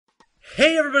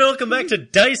Hey everybody, welcome back to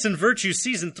Dice and Virtue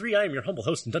Season 3. I am your humble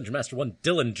host and Dungeon Master 1,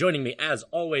 Dylan. Joining me, as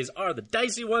always, are the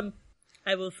Dicey One.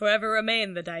 I will forever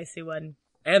remain the Dicey One.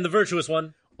 And the Virtuous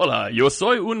One. Hola, yo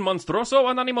soy un monstruoso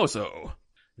animoso.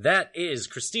 That is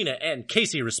Christina and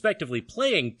Casey, respectively,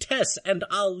 playing Tess and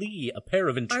Ali, a pair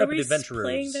of intrepid adventurers. Are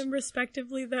we playing them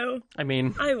respectively, though? I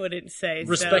mean... I wouldn't say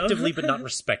respectively, so. but not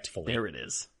respectfully. There it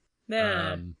is.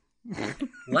 Nah.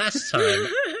 Last time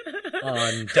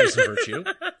on Dice and Virtue...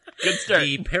 Good start.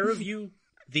 The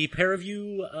pair of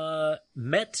you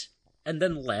met and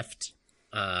then left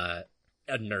a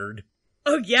nerd.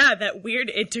 Oh yeah, that weird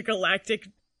intergalactic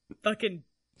fucking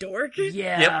dork.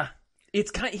 Yeah. Yep.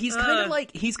 He's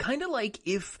kind of like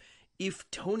if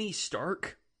Tony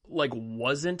Stark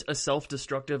wasn't a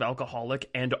self-destructive alcoholic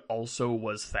and also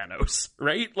was Thanos,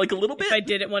 right? Like a little bit. If I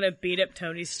didn't want to beat up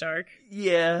Tony Stark.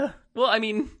 Yeah. Well, I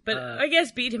mean, but I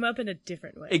guess beat him up in a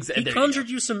different way. He conjured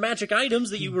you some magic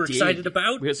items that you were excited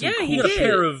about. We had some Yeah, cool You got a shit.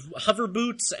 pair of hover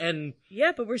boots and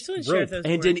Yeah, but we're still unsure if those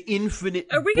and work. an infinite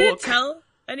Are we gonna book. tell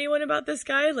anyone about this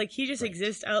guy? Like, he just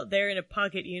exists out there in a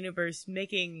pocket universe,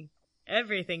 making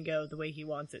everything go the way he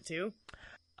wants it to.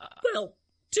 well,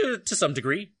 to some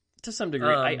degree. To some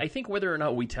degree. I think whether or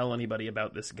not we tell anybody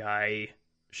about this guy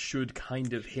should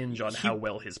kind of hinge on how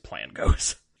well his plan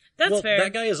goes. That's fair.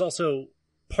 That guy is also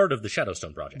part of the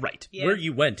Shadowstone project. Right. Yeah. Where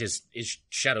you went is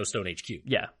Shadowstone HQ.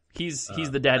 Yeah. He's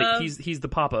the daddy. He's the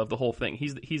papa of the whole thing.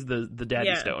 He's the daddy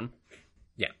Yeah. stone.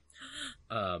 Yeah.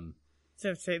 Don't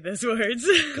say those words.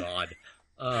 God.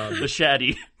 The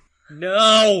shaddy.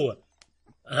 No!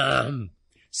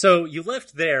 So you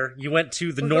left there, you went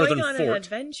to the We're Northern going on an Fort.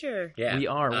 Adventure. Yeah. We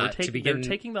are. They're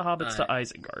taking the hobbits to uh,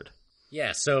 Isengard.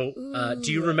 Yeah, so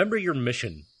do you remember your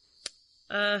mission?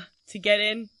 To get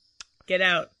in, get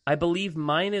out. I believe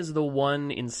mine is the one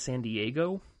in San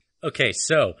Diego. Okay,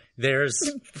 so there's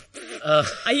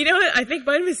You know what? I think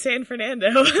mine was San Fernando.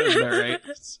 Is that right?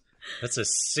 that's a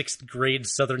 6th grade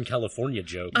Southern California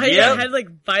joke. I Yeah. had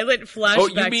violent flashbacks. Oh,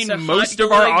 you mean to most hot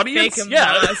of our glowing audience? fake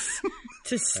Yeah. moss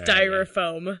to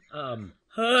styrofoam.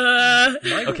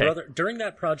 My Okay. brother, during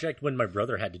that project when my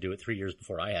brother had to do it 3 years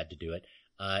before I had to do it,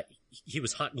 he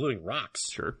was hot gluing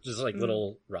rocks. Sure. Just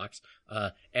little rocks.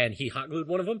 And he hot glued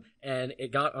one of them and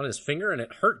it got on his finger and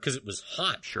it hurt because it was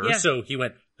hot. Sure. Yeah. So he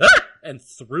went, ah! And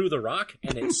threw the rock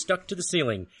and it stuck to the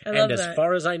ceiling. I love And as that.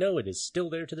 far as I know, it is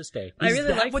still there to this day. I Is really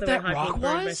that like what the that way hot rock glue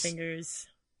burned my was? fingers.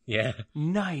 Yeah.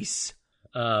 Nice.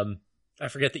 I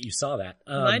forget that you saw that.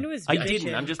 Mine was I vision.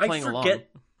 didn't. I'm just I playing along. forget.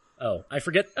 I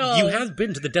forget. Oh. You have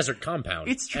been to the desert compound.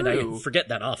 It's And I true. forget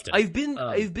that often. I've been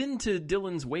to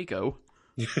Dylan's Waco.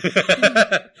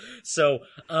 So,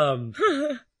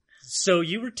 so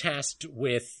you were tasked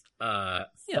with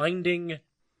finding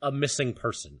a missing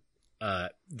person.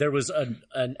 There was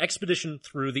an expedition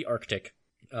through the Arctic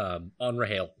on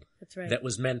Rahale That's right. that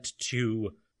was meant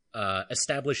to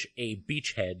establish a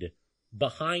beachhead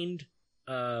behind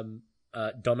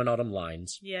Dominatum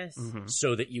lines, Yes.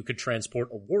 so that you could transport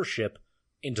a warship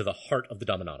into the heart of the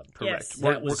Dominatum. Correct. Yes.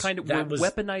 We're That was- we're that was-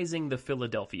 weaponizing the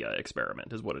Philadelphia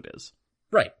experiment, is what it is.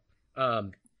 Right.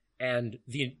 And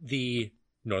the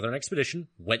Northern Expedition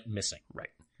went missing. Right.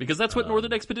 Because that's what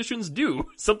Northern expeditions do.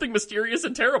 Something mysterious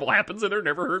and terrible happens and they're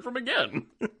never heard from again.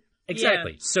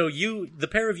 Exactly. So the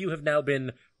pair of you have now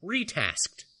been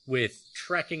retasked with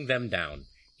tracking them down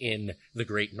in the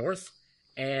Great North,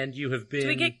 and you have been... Do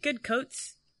we get good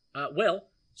coats?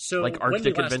 So Like when we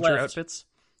Arctic last adventure left, outfits?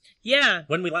 Yeah.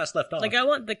 When we last left off, I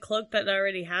want the cloak that I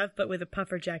already have, but with a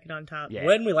puffer jacket on top. Yeah.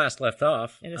 when we last left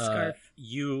off, And a scarf.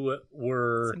 you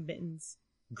were Some mittens.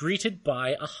 greeted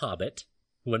by a hobbit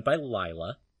who went by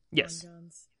Lila, Yes. Long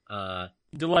Johns.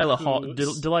 Delilah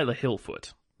Who's- Delilah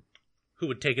Hillfoot. who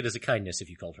would take it as a kindness if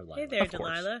you called her Lila. Hey there, Of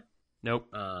course. Delilah.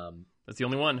 Nope. Um, That's the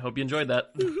only one. Hope you enjoyed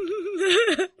that.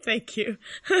 Thank you.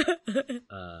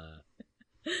 uh,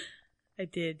 I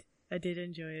did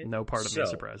enjoy it. No part of me So- is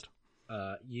surprised.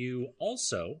 you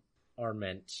also are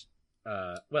meant,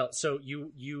 so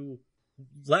you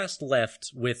last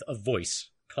left with a voice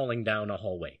calling down a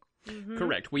hallway.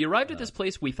 Correct. We arrived at this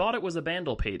place. We thought it was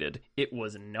abandonpated. It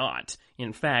was not.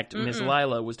 In fact, Miss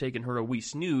Lila was taking her a wee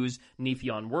snooze neath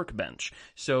yon workbench.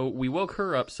 So we woke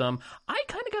her up some. I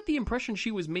kind of got the impression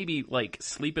she was maybe,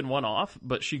 sleeping one off,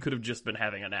 but she could have just been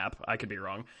having a nap. I could be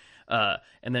wrong.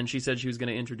 And then she said she was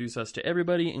going to introduce us to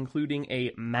everybody, including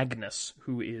a Magnus,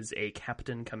 who is a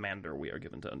captain commander, we are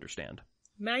given to understand.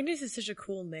 Magnus is such a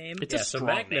cool name. It's Yeah, a so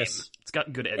strong Magnus- name. It's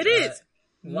got good edge. It is.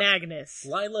 Magnus.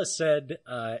 Lila said,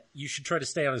 you should try to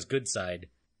stay on his good side.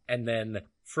 And then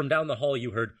from down the hall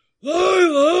you heard,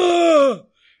 Lila!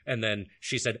 And then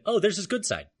she said, oh, there's his good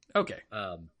side. Okay.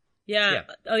 Yeah.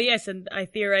 Oh, yes, and I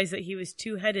theorized that he was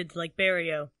two-headed like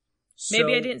Barrio. So,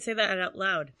 Maybe I didn't say that out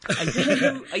loud.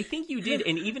 I think you did,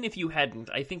 and even if you hadn't,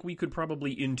 I think we could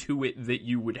probably intuit that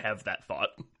you would have that thought.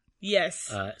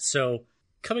 Yes. So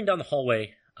coming down the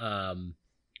hallway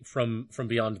from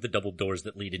beyond the double doors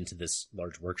that lead into this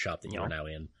large workshop that you are now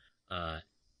in,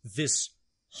 this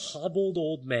hobbled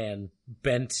old man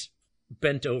bent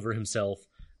over himself,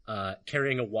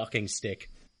 carrying a walking stick,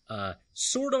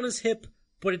 sword on his hip,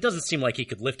 but it doesn't seem like he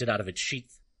could lift it out of its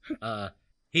sheath.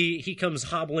 He comes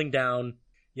hobbling down,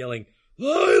 yelling,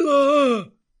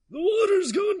 "Lila! The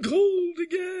water's gone cold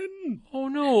again! Oh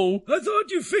no! I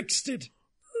thought you fixed it!"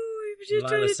 Oh, he was just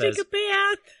trying Lila to says, take a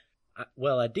bath.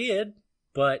 Well, I did,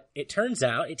 but it turns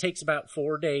out it takes about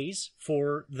 4 days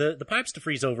for the pipes to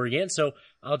freeze over again, so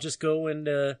I'll just go and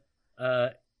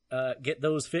get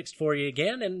those fixed for you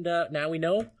again, and now we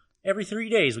know every 3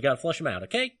 days we gotta flush them out,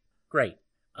 okay? Great.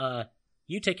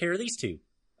 You take care of these two.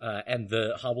 And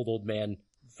the hobbled old man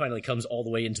finally comes all the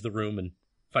way into the room and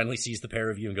finally sees the pair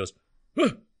of you and goes,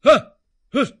 "Who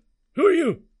are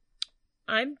you?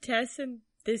 I'm Tess, and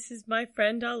this is my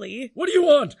friend Ali. What do you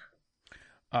want?"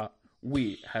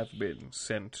 We have been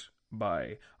sent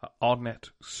by Arnett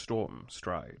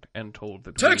Stormstride and told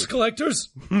that Tax collectors!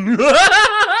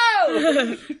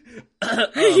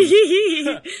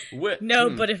 What? No,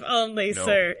 but if only, No.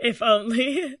 sir. If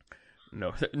only.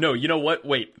 No, you know what?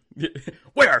 Wait.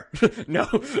 Where? No.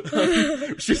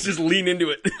 Just lean into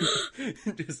it.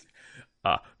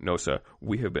 No, sir.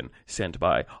 We have been sent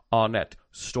by Arnett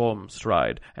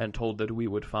Stormstride and told that we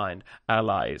would find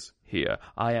allies here.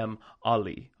 I am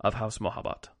Ali of House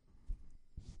Mohabbat.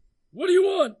 What do you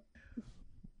want?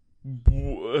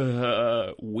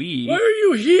 We... Why are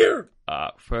you here?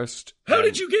 First... How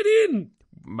did you get in?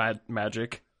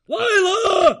 Magic.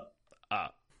 Lila!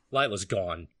 Lila's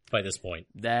gone by this point.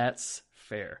 That's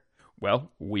fair.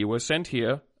 Well, we were sent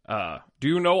here. Do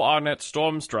you know Arnett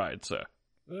Stormstride, sir?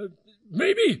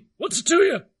 Maybe. What's it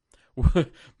to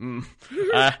you?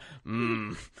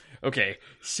 Okay,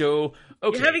 so...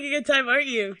 Okay. You're having a good time, aren't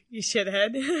you, you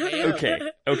shithead?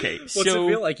 Okay, What's so... it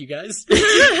feel like, you guys?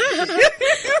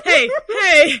 Hey!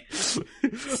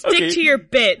 Stick to your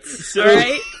bits, So-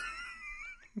 alright?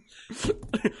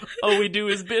 All we do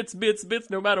is bits,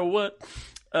 no matter what.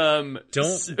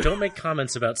 Don't make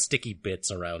comments about sticky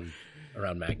bits around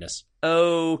Magnus.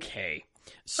 Okay.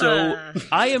 So,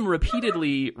 I am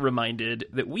repeatedly reminded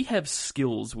that we have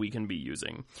skills we can be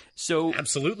using. So,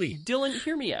 Absolutely. Dylan,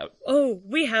 hear me out. Oh,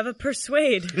 we have a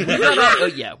persuade.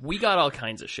 We got all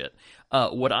kinds of shit.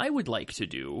 What I would like to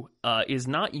do is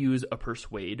not use a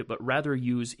persuade, but rather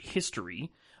use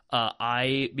history.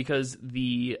 Because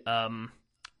the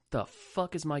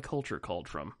fuck is my culture called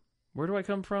from? Where do I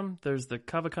come from? There's the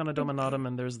Kavakana Dominatum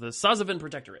and there's the Sazavan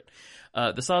Protectorate.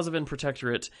 The Sazavan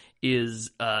Protectorate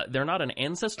is, they're not an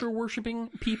ancestor-worshipping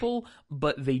people,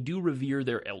 but they do revere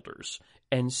their elders.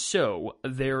 And so,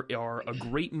 there are a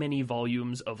great many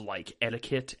volumes of, like,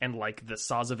 etiquette and, like, the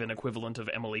Sazavan equivalent of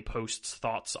Emily Post's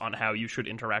thoughts on how you should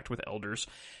interact with elders.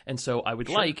 And so, I would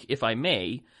like, if I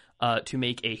may, to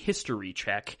make a history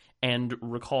check and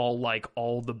recall, like,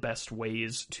 all the best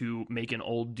ways to make an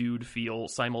old dude feel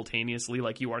simultaneously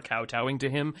like you are kowtowing to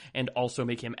him and also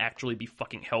make him actually be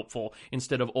fucking helpful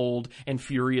instead of old and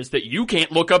furious that you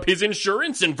can't look up his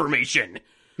insurance information.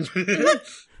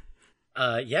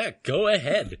 Yeah, go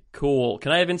ahead. Cool.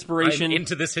 Can I have inspiration? I'm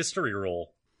into this history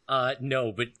roll.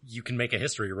 No, but you can make a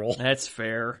history roll. That's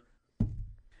fair.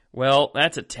 Well,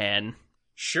 that's a 10.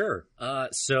 Sure.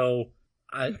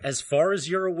 As far as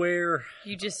you're aware,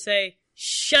 You just say,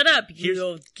 "Shut up, Here's- you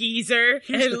old geezer,"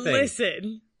 here's and the thing.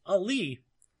 listen. Ali,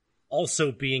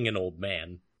 also being an old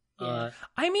man, Yeah.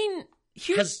 I mean,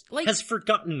 here's, has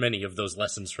forgotten many of those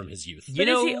lessons from his youth. you But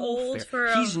is know, he old fair.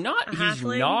 for he's a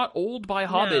halfling? not old by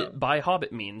Hobbit No. by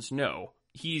Hobbit means, no.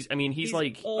 He's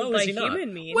like old Oh, by is he not?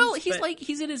 human means. well, he's but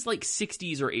in his like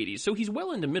 60s or 80s, so he's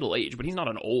well into middle age, but he's not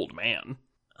an old man.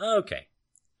 Okay.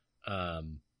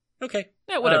 Okay.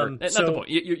 Yeah, whatever. Not so- the point.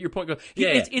 Your point goes.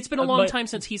 Yeah, It's been a long my- time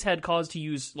since he's had cause to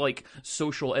use like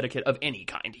social etiquette of any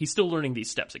kind. He's still learning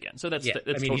these steps again, so that's Yeah, that's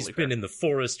I mean, totally he's fair. been in the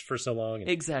forest for so long. And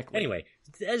Exactly. Anyway,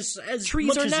 as Trees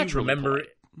much are as you naturally remember, polite.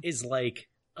 is like,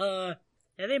 yeah,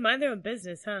 they mind their own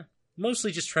business, huh?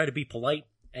 mostly just try to be polite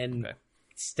and Okay.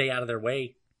 stay out of their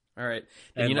way. All right.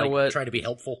 And And you know like, what? Try to be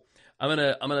helpful. I'm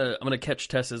gonna catch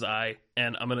Tessa's eye,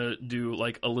 and I'm gonna do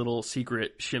like a little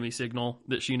secret shimmy signal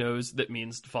that she knows that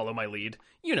means follow my lead.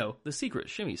 You know, the secret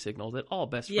shimmy signal that all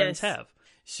best friends Yes. have.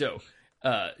 So,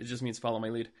 it just means follow my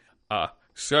lead.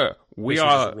 Sir, we This is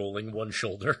are just rolling one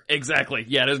shoulder. exactly.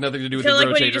 Yeah, it has nothing to do with Kind the of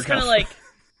like when you rotator just kind cuff. of like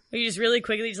You just really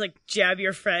quickly just like jab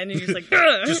your friend and you're just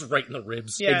like Just right in the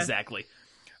ribs. Yeah. Exactly.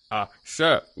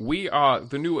 Sir, we are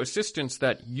the new assistants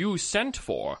that you sent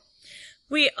for.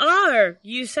 We are.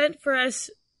 You sent for us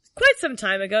quite some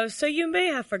time ago, so you may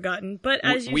have forgotten. But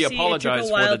as you We see, apologize it took a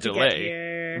for while the to delay. get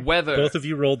here. Whether Both of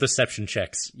you rolled deception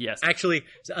checks. Yes. Actually,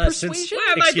 since Persuasion?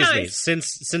 Where are my excuse me,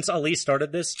 dice? since Ali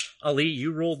started this, Ali,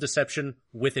 you rolled deception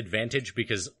with advantage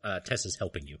because Tess is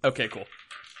helping you. Okay, cool.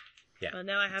 Well,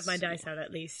 now I have my dice out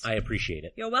at least. I appreciate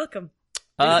it. You're welcome.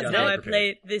 Uh, Now I prepared.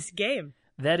 play this game.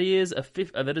 That is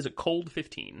a cold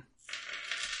 15.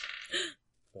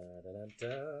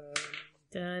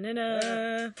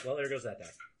 Da-na-na. Well, there goes that die.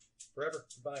 Forever.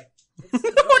 Bye.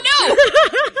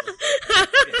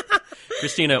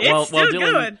 Christina, It's while still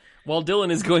going.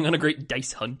 Dylan is going on a great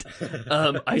dice hunt,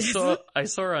 I saw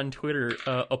on Twitter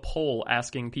a poll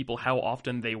asking people how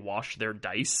often they wash their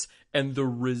dice, and the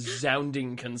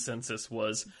resounding consensus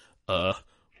was,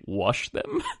 wash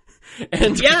them.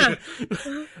 And Yeah.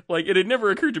 like it had never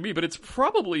occurred to me, but it's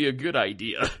probably a good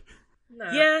idea.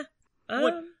 Yeah.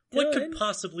 What could Dylan.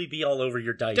 possibly be all over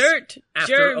your dice Dirt.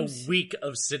 after Germs. a week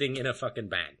of sitting in a fucking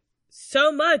bag?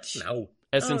 So much. No.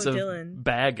 Essence Oh, of Dylan.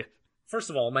 bag. First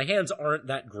of all, my hands aren't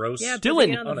that gross. Yeah, Dylan,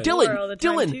 putting it on the floor all the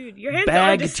time, Dylan, too. Your hands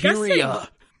are disgusting. bacteria.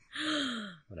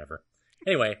 Whatever.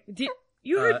 Anyway,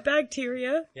 You heard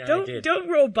bacteria. yeah, I don't did. don't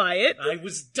roll by it.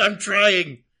 I'm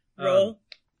trying. Roll.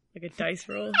 Like a dice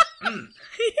roll.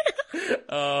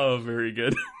 Oh, very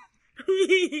good.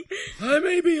 I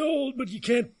may be old, but you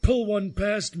can't pull one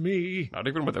past me. Not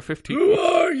even with a 15. Who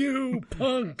are you,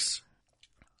 punks?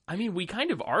 I mean, we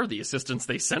kind of are the assistants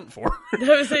they sent for, That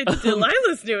was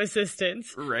Delilah's new assistant.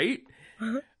 right?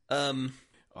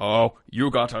 Oh,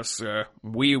 you got us, sir.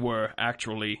 We were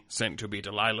actually sent to be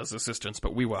Delilah's assistants,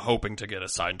 but we were hoping to get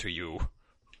assigned to you.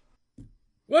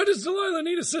 Why does Delilah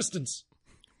need assistance?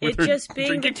 With It her just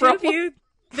being the drinking two of problem? you,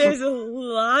 there's a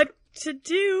lot to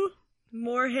do.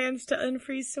 More hands to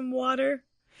unfreeze some water.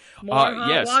 More hot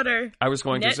yes. water. I was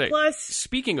going Net to say, plus.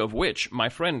 speaking of which, my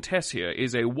friend Tess here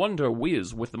is a wonder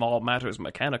whiz with all matters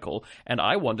mechanical, and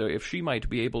I wonder if she might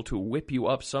be able to whip you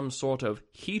up some sort of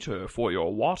heater for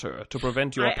your water to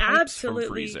prevent your I pipes from absolutely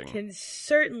freezing. can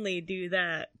certainly do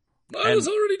that. I was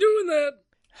already doing that.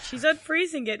 She's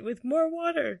unfreezing it with more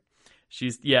water.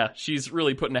 She's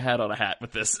really putting a hat on a hat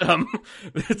with this.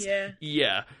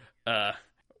 Yeah.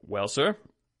 Well, sir,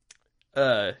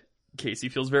 Casey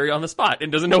feels very on the spot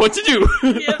and doesn't know what to do.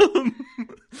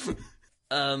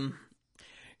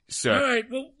 Sir, All right,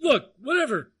 well, look,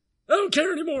 whatever. I don't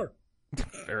care anymore.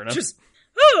 fair enough. Just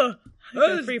Oh! I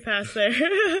got a free pass there.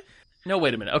 No,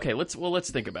 wait a minute. Okay, let's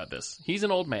think about this. He's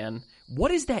an old man.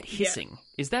 What is that hissing?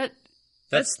 Is that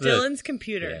That's the Dylan's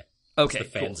computer. yeah, okay? the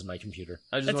fans Cool. in my computer.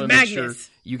 I just That's want to make sure Magnus.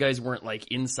 you guys weren't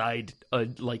like inside a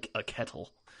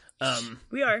kettle.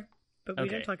 We are, but we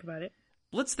Okay. don't talk about it.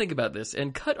 Let's think about this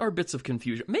and cut our bits of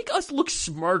confusion. Make us look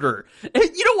smarter. And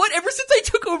you know what? Ever since I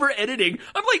took over editing,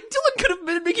 I'm like, Dylan could have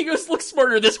been making us look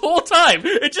smarter this whole time.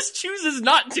 It just chooses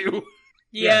not to.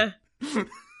 Yeah.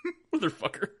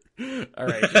 Motherfucker. All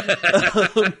right.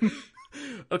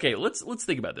 Okay, let's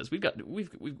think about this. We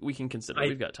can consider.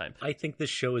 We've got time. I think this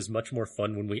show is much more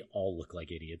fun when we all look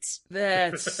like idiots.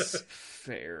 That's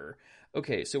fair.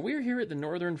 Okay, so we're here at the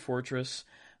Northern Fortress.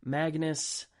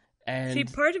 Magnus and See,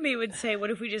 part of me would say,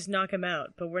 what if we just knock him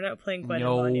out? But we're not playing Gwen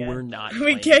no, yet. we're not. We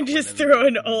playing can't just Gwen throw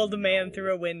an and- old man No,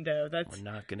 through a window. That's We're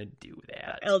not gonna do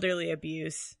that. elderly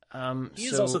abuse. He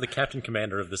is also the captain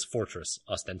commander of this fortress,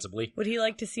 ostensibly. Would he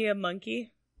like to see a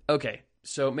monkey? Okay,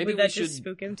 so maybe Would we that should. just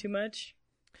spook him too much?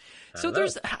 So don't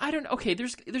there's know. I don't okay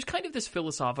there's kind of this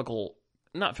philosophical,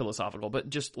 not philosophical, but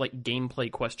just like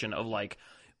gameplay question of like,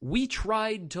 we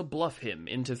tried to bluff him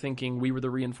into thinking we were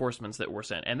the reinforcements that were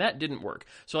sent, and that didn't work.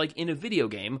 So like in a video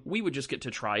game, we would just get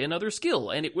to try another skill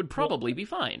and it would probably be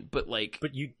fine. But like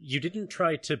But you didn't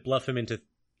try to bluff him into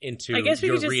I guess we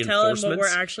your could just tell him what we're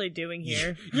reinforcements. actually doing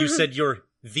here. You said you're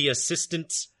the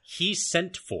assistants he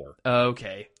sent for.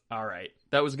 okay, all right.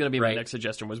 That was going to be my Right. next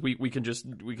suggestion was we could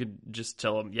just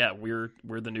tell him, yeah, we're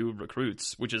the new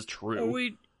recruits, which is true.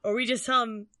 Or we just tell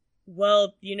him,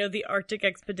 well, you know the Arctic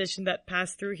expedition that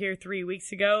passed through here 3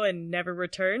 weeks ago and never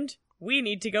returned? We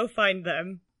need to go find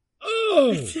them.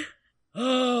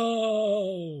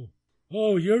 Oh!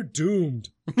 Oh, you're doomed.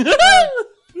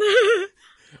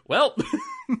 Well,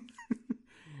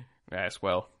 yes,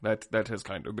 well, that has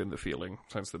kind of been the feeling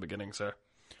since the beginning, sir.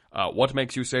 What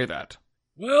makes you say that?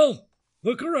 Well,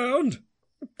 look around.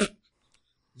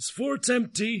 This fort's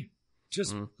empty.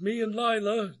 Just me and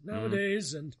Lila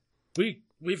nowadays, and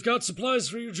we've got supplies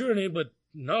for your journey, but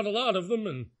not a lot of them,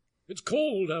 and it's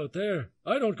cold out there.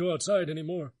 I don't go outside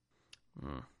anymore.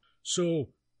 So,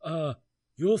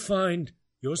 you'll find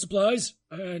your supplies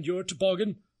and your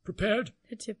toboggan prepared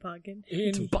A toboggan.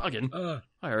 in Toboggan? I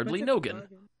hardly know again.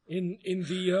 in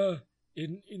the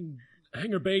in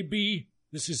Hangar Bay B.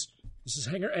 This is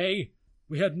Hangar A.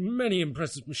 We had many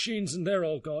impressive machines, and they're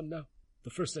all gone now. The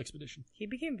first expedition. He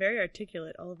became very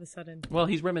articulate all of a sudden. Well,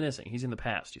 he's reminiscing. He's in the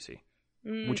past, you see.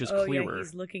 Which is clearer. Yeah,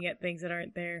 he's looking at things that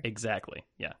aren't there. Exactly,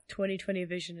 yeah. 20/20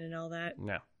 vision and all that.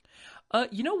 Yeah.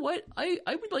 You know what? I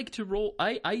would like to roll...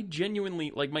 I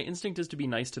genuinely... Like, my instinct is to be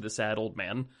nice to the sad old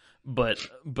man, but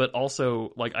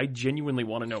also, like, I genuinely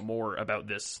want to know more about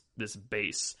this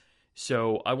base.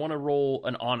 So I want to roll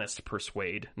an honest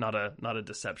persuade, not a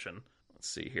deception. Let's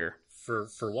see here. For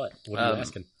what? What are you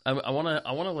asking? I want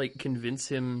to like convince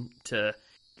him to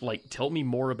like tell me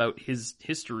more about his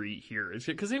history here,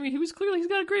 because I mean he's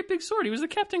got a great big sword. He was the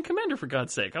captain commander, for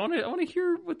God's sake. I want to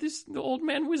hear what the old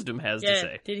man wisdom has to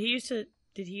say. Did he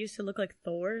used to look like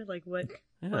Thor? Like what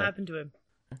happened to him?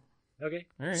 Okay.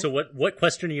 All right. So what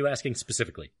question are you asking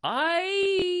specifically?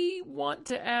 I want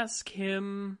to ask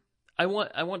him. I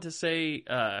want to say,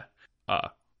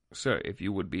 sir, if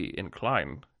you would be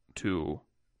inclined to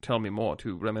tell me more,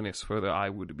 to reminisce further, I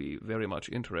would be very much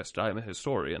interested. I am a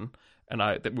historian,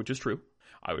 which is true.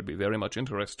 I would be very much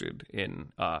interested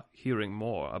in hearing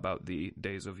more about the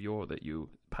days of yore that you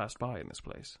passed by in this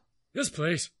place. This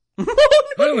place? I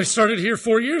only started here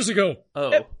 4 years ago.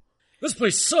 Oh. This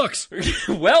place sucks.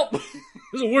 Well. This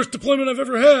is the worst deployment I've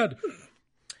ever had.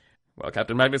 Well,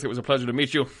 Captain Magnus, it was a pleasure to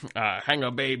meet you. Hangar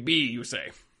Bay B, you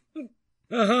say?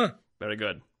 Uh-huh. Very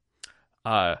good.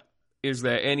 Is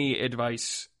there any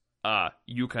advice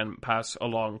you can pass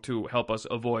along to help us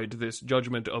avoid this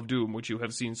judgment of doom which you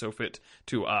have seen so fit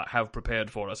to have prepared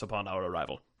for us upon our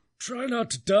arrival? Try not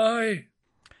to die.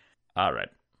 All right.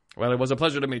 Well, it was a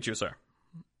pleasure to meet you, sir.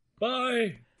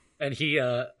 Bye. And he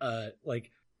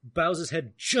bows his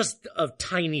head just a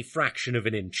tiny fraction of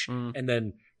an inch, and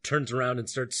then turns around and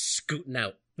starts scooting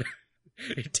out.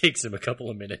 It takes him a couple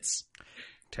of minutes.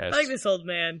 Tess, I like this old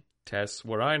man. Tess,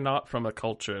 were I not from a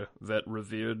culture that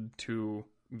revered to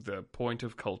the point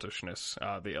of cultishness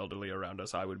the elderly around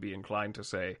us, I would be inclined to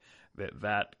say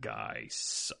that guy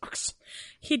sucks.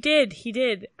 He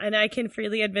did, and I can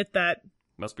freely admit that.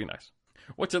 Must be nice.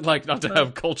 What's it like not to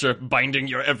have culture binding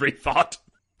your every thought?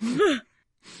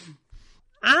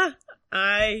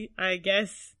 I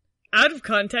guess out of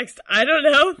context, I don't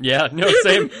know. Yeah, no,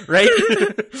 same, right?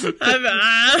 All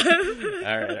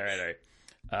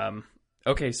right.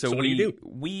 Okay, so what do you do?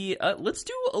 Let's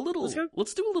do a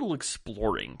little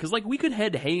exploring, because like we could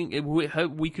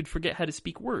we could forget how to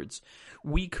speak words.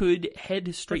 We could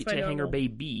head straight to Hangar Bay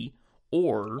B,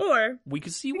 or we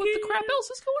could see what the crap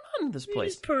else is going on in this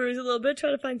place. Just peruse a little bit,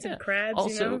 try to find some crabs.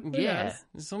 Also, Who knows?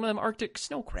 some of them Arctic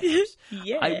snow crabs.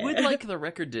 Yeah, I would like the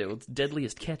record to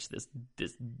Deadliest Catch this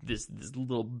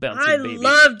little bouncy I baby.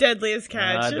 love Deadliest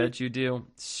Catch. I bet you do.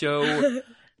 So,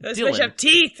 those Dylan, fish have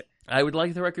teeth. I would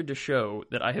like the record to show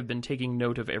that I have been taking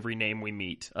note of every name we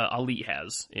meet. Ali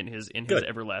has in his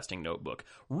everlasting notebook.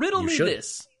 Riddle me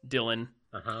this, Dylan.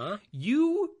 Uh-huh.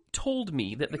 You told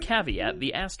me that the caveat,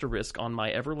 the asterisk on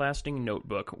my everlasting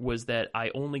notebook, was that I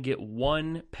only get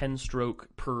one pen stroke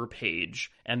per page,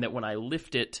 and that when I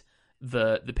lift it,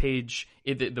 the page,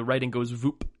 the writing goes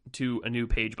voop to a new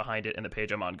page behind it, and the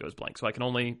page I'm on goes blank. So I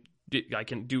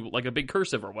can do like a big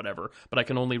cursive or whatever, but I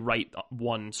can only write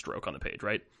one stroke on the page,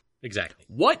 right? Exactly.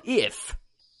 What if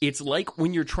it's like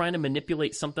when you're trying to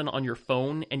manipulate something on your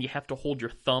phone and you have to hold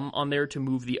your thumb on there to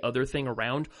move the other thing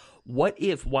around? What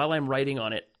if, while I'm writing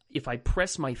on it, if I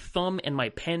press my thumb and my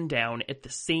pen down at the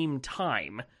same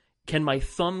time, can my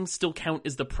thumb still count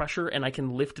as the pressure and I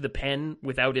can lift the pen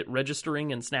without it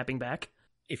registering and snapping back?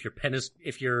 If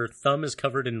your thumb is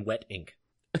covered in wet ink,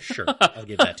 sure, I'll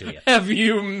give that to you. Have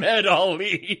you met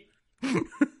Ali?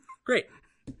 Great.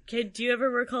 Okay, do you ever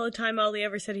recall a time Ollie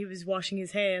ever said he was washing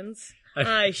his hands?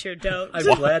 I sure don't. I'm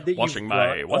glad that Washing you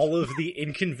my brought all of the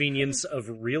inconvenience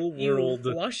of real world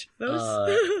You wash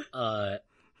those?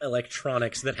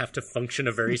 electronics that have to function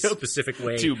a very specific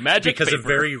way To magic because of paper.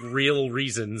 very real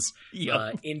reasons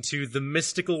Yep. into the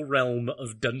mystical realm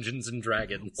of Dungeons and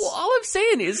Dragons. Well, all I'm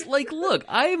saying is, like, look,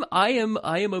 I am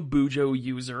a Bujo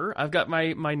user. I've got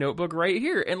my notebook right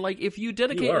here, and like, if you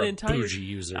dedicate You are an a entire bougie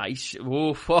user.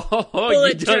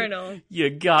 Bullet journal. You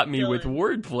got me Dylan. with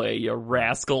wordplay, you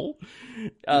rascal.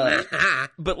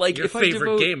 But like, Your if I favorite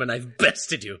devote, game, and I've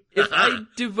bested you. if I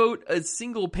devote a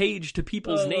single page to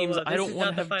people's names, I don't want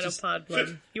to have final just. pod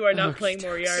one. You are not playing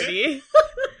Moriarty.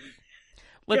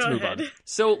 Let's Go move ahead. on.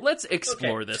 So let's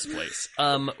explore this place.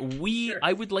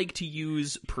 I would like to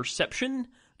use perception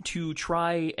to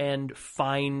try and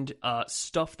find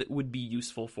stuff that would be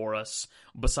useful for us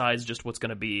besides just what's going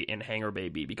to be in Hangar Bay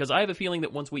B. Because I have a feeling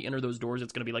that once we enter those doors,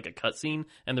 it's going to be like a cutscene,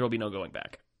 and there will be no going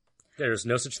back. There's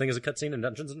no such thing as a cutscene in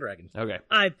Dungeons & Dragons. Okay.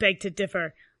 I beg to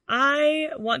differ. I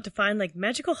want to find, like,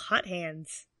 magical hot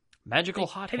hands. Magical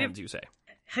hot hands, you say?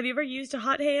 Have you ever used a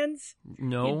hot hands?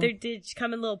 No. They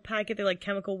come in a little packet. They're like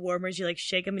chemical warmers. You like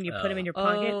shake them and you put them in your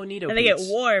pocket. Oh, neato and they get peeps.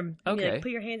 warm. And Okay. you like,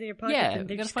 put your hands in your pocket. Yeah, and we're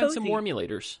they're going to just find cozy. some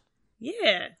warmulators.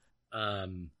 Yeah.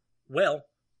 Well,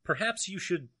 perhaps you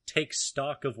should take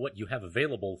stock of what you have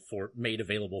made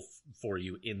available for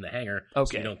you in the hangar.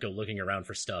 Okay. So you don't go looking around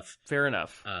for stuff Fair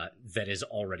enough. that is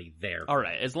already there. All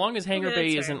right, as long as Hangar Okay,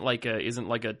 Bay that's isn't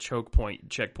like a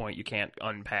checkpoint you can't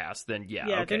unpass, then yeah.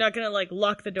 Yeah, okay. they're not gonna like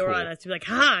lock the door Cool. on us to be like,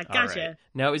 ha, All gotcha. right.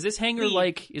 Now, is this hangar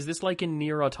Leave. is this like in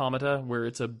Nier Automata, where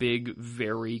it's a big,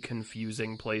 very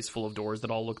confusing place full of doors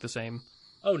that all look the same?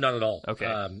 Oh, not at all.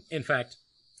 Okay. In fact,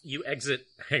 you exit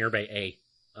Hangar Bay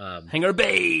A. Hangar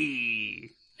Bay!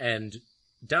 And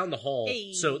down the hall,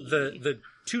 Hey. so the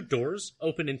two doors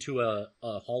open into a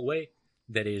hallway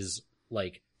that is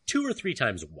like 2 or 3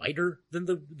 times wider than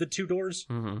the two doors.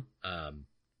 Mm-hmm.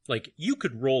 Like you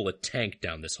could roll a tank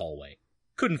down this hallway.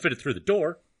 Couldn't fit it through the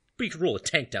door, but you could roll a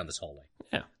tank down this hallway.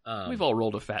 Yeah. We've all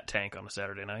rolled a fat tank on a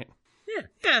Saturday night.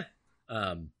 Yeah.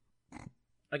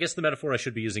 I guess the metaphor I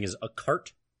should be using is a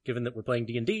cart, given that we're playing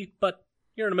D&D, but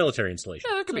you're in a military installation.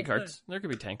 Yeah, there could be carts. There could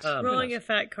be tanks. Rolling a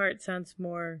fat cart sounds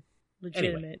more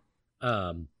legitimate.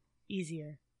 Anyway,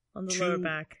 Easier. On the lower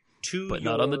back. but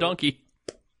not on the donkey.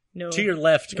 No. To your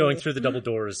left, No. going through the double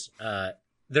doors,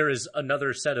 there is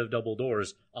another set of double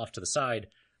doors off to the side,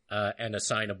 and a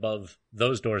sign above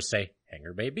those doors say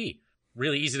Hangar Bay B.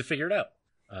 Really easy to figure it out.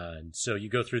 And so you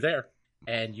go through there,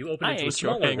 and you open I into a ain't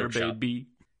your smaller Hangar workshop. Bay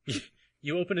B.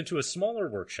 You open into a smaller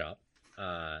workshop,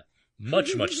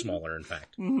 much, much smaller, in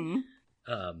fact.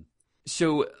 Mm-hmm.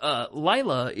 So,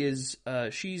 Lila is,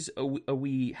 she's a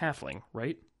wee halfling,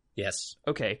 right? Yes.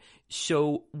 Okay,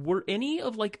 so were any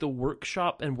of, like, the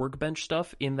workshop and workbench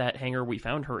stuff in that hangar we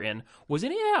found her in, was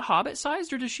any of that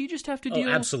Hobbit-sized, or does she just have to deal...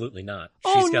 Oh, absolutely not.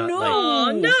 Oh, She's got, no!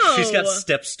 Oh, no! She's got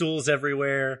step stools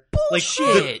everywhere.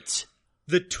 Bullshit!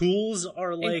 The tools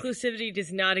are like... Inclusivity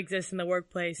does not exist in the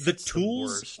workplace. The That's the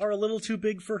tools worst. are a little too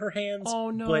big for her hands.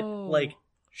 Oh, no. But, like,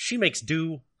 she makes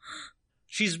do.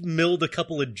 She's milled a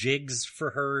couple of jigs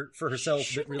for herself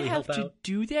Shouldn't that really have help to out.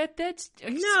 do that. That's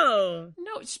No.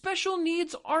 no. Special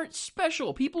needs aren't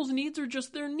special. People's needs are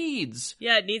just their needs.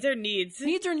 Yeah, needs are needs.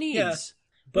 Needs are needs. Yeah.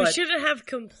 We But shouldn't have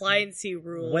compliancy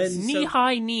rules. When-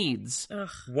 Knee-high needs. Ugh.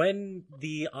 when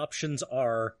the options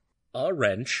are a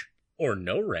wrench or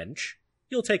no wrench,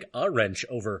 you'll take a wrench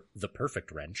over the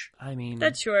perfect wrench. I mean,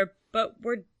 That's sure, but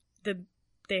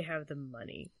they have the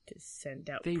money to send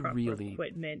out they proper really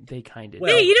equipment. They kind of.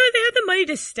 Well- Hey, you know what? They have the money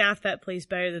to staff that place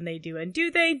better than they do. And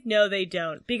do they? No, they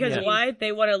don't. Because Yeah. why?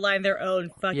 They want to line their own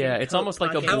fucking Yeah, it's coat almost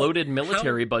like a pocket. bloated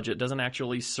military budget doesn't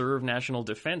actually serve national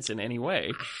defense in any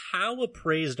way. How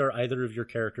appraised are either of your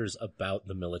characters about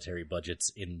the military budgets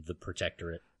in the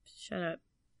Protectorate? Shut up.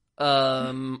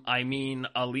 I mean,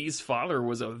 Ali's father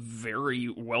was a very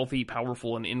wealthy,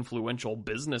 powerful, and influential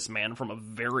businessman from a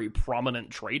very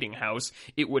prominent trading house.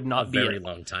 It would A not be very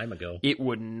long time ago. It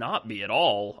would not be at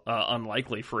all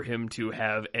unlikely for him to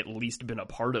have at least been a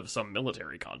part of some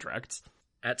military contracts.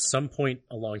 At some point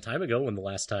a long time ago, when the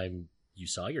last time you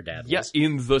saw your dad was. Yes,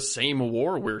 in the same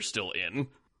war we're still in.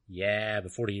 Yeah,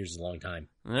 but 40 years is a long time.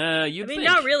 You'd I mean, think.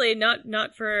 not really.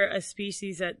 Not for a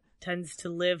species that tends to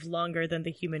live longer than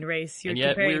the human race. You're And yet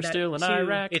comparing we're that still in to-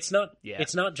 Iraq. It's not. Yeah.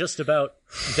 It's not just about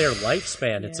their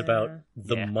lifespan. It's Yeah. about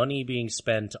the Yeah. money being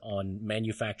spent on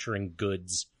manufacturing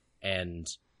goods and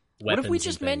What weapons. if we and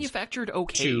just things manufactured to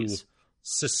okays?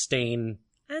 sustain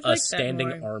I'd a like that standing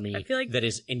more. army I feel like that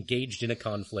is engaged in a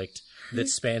conflict that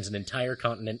spans an entire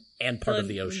continent and part of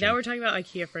the ocean? Now we're talking about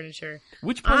IKEA furniture.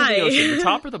 Which part of the I- ocean, the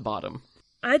top or the bottom?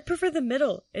 I'd prefer the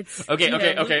middle. It's Okay, you know, okay.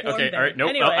 lukewarm All there. right, nope,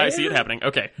 Anyway. I see it happening.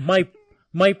 Okay. My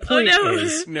point no.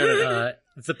 is, No.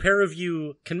 the pair of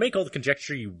you can make all the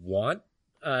conjecture you want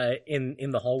in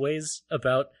the hallways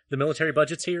about the military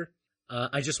budgets here.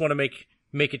 I just want to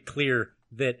make it clear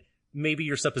that maybe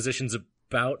your suppositions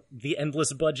about the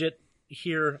endless budget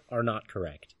here are not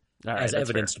correct, All right, as that's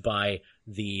evidenced by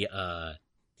the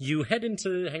you head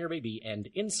into Hangar Bay B, and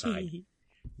inside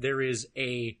there is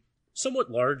a somewhat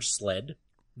large sled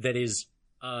that is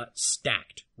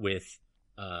stacked with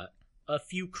a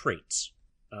few crates.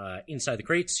 Inside the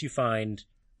crates, you find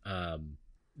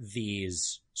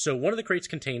these. So one of the crates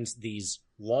contains these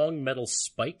long metal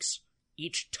spikes,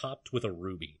 each topped with a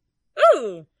ruby.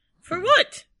 Ooh, for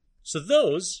what? So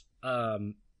those,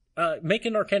 Make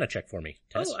an Arcana check for me,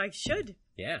 Tess. Oh, I should.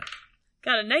 Yeah.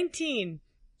 Got a 19.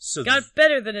 So Got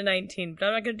better than a 19, but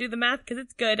I'm not going to do the math because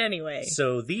it's good anyway.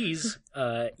 So these,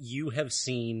 you have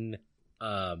seen,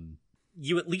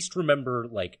 you at least remember,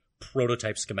 like,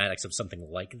 prototype schematics of something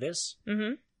like this.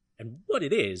 Mm-hmm. And what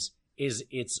it is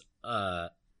it's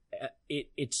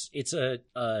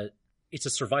a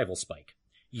survival spike.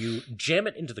 You jam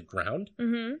it into the ground,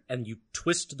 Mm-hmm. and you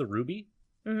twist the ruby,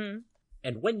 Mm-hmm.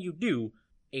 and when you do,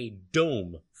 a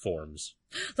dome forms.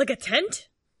 Like a tent?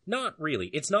 Not really.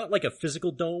 It's not like a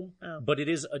physical dome, but it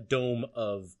is a dome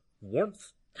of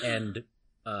warmth, and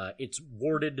it's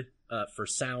warded for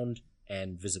sound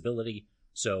and visibility.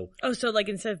 So so like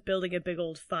instead of building a big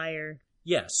old fire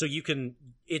yeah, so you can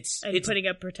it's putting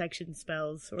up protection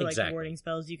spells or like Exactly. warning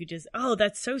spells, you could just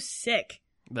that's so sick.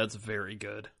 That's very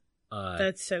good.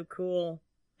 That's so cool.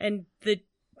 And the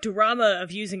drama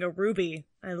of using a ruby,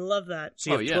 I love that.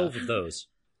 so you have yeah. 12 of those.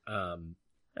 Are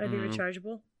they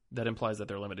rechargeable? That implies that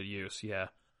they're limited use, yeah.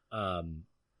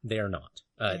 They are not.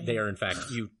 They are, in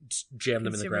fact, you jam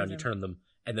them in the Consumer ground, you them. turn them,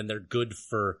 and then they're good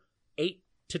for 8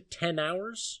 to 10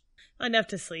 hours. Enough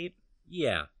to sleep.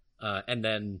 Yeah. And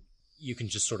then you can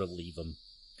just sort of leave them.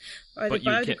 Are But they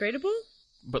you can't- biodegradable?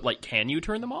 But, like, can you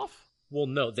turn them off? Well,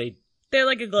 no, They're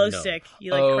like a glow No. stick.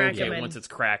 You like crack okay, them in. once it's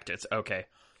cracked, it's okay.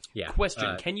 yeah.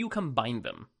 Question, can you combine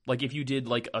them? Like, if you did,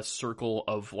 like, a circle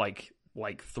of, like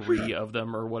 3 of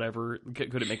them or whatever,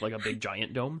 could it make, like, a big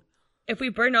giant dome? If we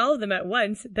burn all of them at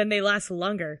once, then they last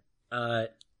longer.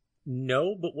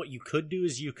 No, but what you could do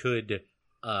is you could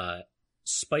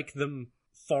spike them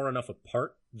far enough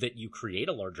apart that you create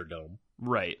a larger dome.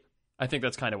 Right. I think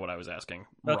that's kind of what I was asking.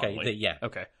 Okay, wrongly. yeah.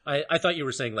 Okay. I thought you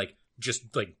were saying, like,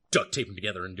 just, like, duct tape them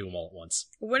together and do them all at once.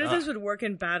 One of those would work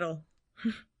in battle.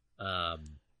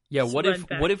 Yeah, Just what run if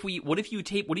back. what if you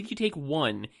take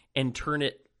one and turn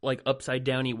it like upside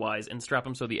downy wise and strap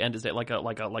them so the end is like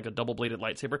a double bladed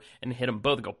lightsaber and hit them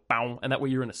both and go bow, and that way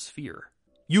you're in a sphere.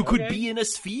 You could Okay. be in a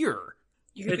sphere.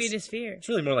 You could be in It's- a sphere. It's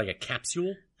really more like a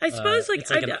capsule. I suppose, like,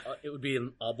 it's like it would be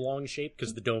an oblong shape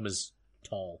because the dome is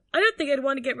tall. I don't think I'd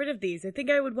want to get rid of these. I think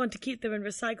I would want to keep them and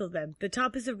recycle them. The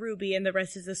top is a ruby and the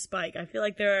rest is a spike. I feel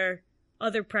like there are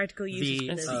other practical uses The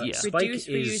for this. yeah. spike Reduce,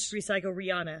 reuse, is recycle,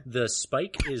 Rihanna. the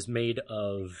spike is made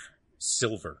of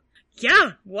silver.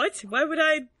 Yeah, what? Why would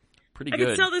I? Pretty I good.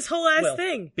 could sell this whole ass Well,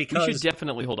 thing. We because should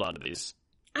definitely hold on to these.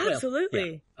 well,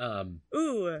 Absolutely. yeah,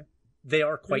 Ooh, they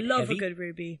are quite love heavy a good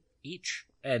ruby. each,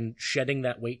 and shedding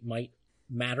that weight might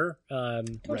matter.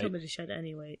 Don't Right. tell me to shed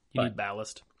any weight. You But- need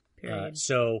ballast. Period.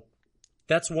 So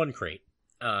that's one crate.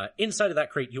 Inside of that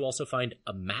crate, you also find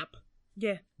a map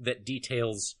Yeah. that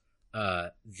details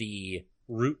the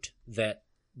route that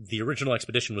the original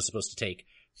expedition was supposed to take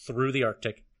through the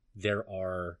Arctic. There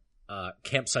are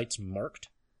campsites marked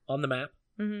on the map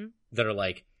Mm-hmm. that are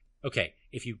like, okay,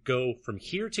 if you go from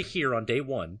here to here on day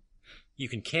 1, you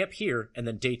can camp here, and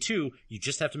then day 2, you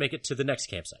just have to make it to the next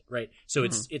campsite, right? So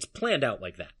it's planned out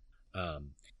like that.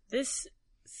 This,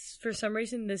 for some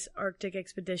reason, this Arctic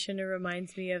expedition, it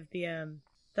reminds me of the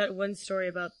that one story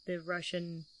about the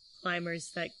Russian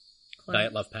climbers that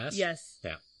climbed. Dyatlov Pass? Yes.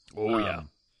 Yeah. Oh yeah.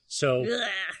 So Ugh.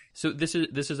 So this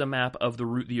is a map of the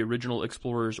route the original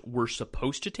explorers were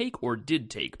supposed to take or did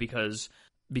take because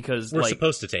we're like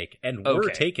supposed to take, and we're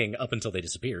Okay. taking up until they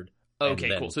disappeared. And okay,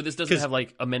 then- cool. So this doesn't 'cause- have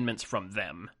like amendments from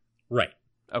them. Right.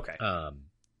 Okay.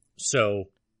 So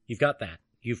you've got that.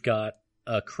 You've got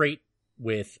a crate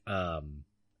with a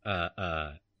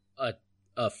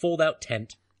fold out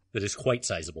tent that is quite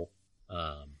sizable,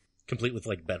 complete with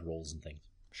like bedrolls and things.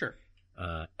 Sure.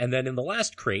 And then in the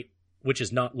last crate, which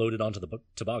is not loaded onto the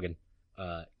toboggan,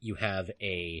 you have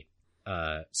a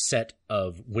set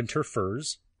of winter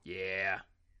furs. Yeah.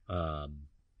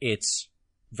 It's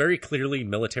very clearly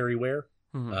military wear.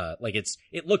 Mhm. Like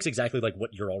it looks exactly like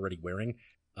what you're already wearing,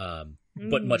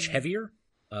 but much heavier.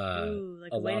 Ooh,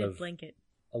 like a a lot weighted of blanket.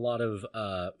 a lot of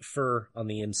fur on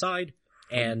the inside,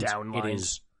 and down it lines.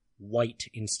 is white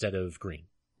instead of green.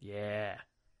 Yeah.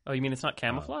 Oh, you mean it's not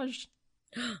camouflaged?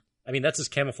 I mean, that's as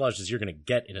camouflaged as you're going to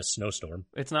get in a snowstorm.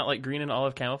 It's not like green and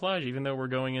olive camouflage, even though we're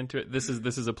going into it. This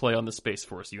is a play on the Space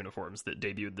Force uniforms that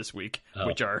debuted this week, Oh.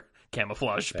 which are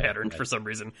camouflage Okay, patterned okay. for some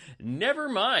reason. Never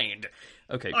mind.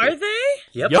 Okay. Are cool. they?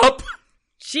 Yep. Yup.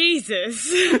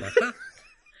 Jesus.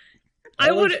 I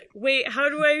All would of- wait. How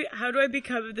do I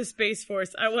become the Space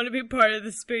Force? I want to be part of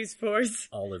the Space Force.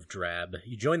 Olive drab.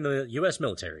 You join the U.S.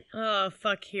 military. Oh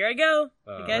fuck! Here I go.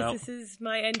 I guess well. this is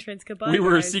my entrance. Goodbye. We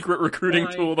were a guys. secret recruiting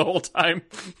Why? tool the whole time.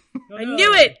 I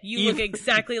knew it. You Eve- look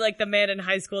exactly like the man in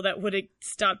high school that would have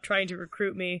stopped trying to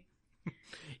recruit me.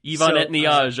 Yvonne So,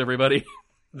 Niage, everybody.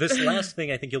 This last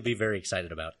thing I think you'll be very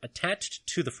excited about. Attached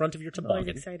to the front of your I'm always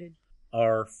toboggan excited.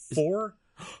 are 4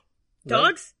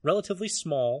 Dogs? relatively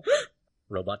small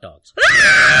robot dogs.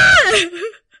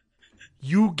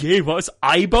 You gave us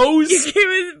Ibos? You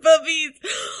gave us puppies.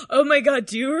 Oh my god,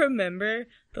 do you remember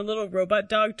the little robot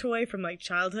dog toy from like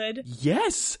childhood?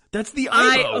 Yes, that's the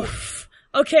Ibo.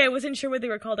 Okay, I wasn't sure what they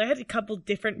were called. I had a couple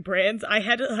different brands. I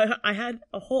had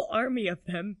a whole army of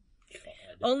them.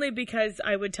 Only because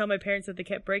I would tell my parents that they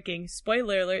kept breaking.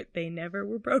 Spoiler alert, they never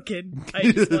were broken.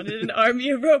 I just wanted an army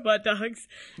of robot dogs.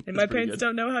 And my parents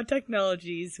don't know how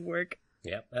technologies work.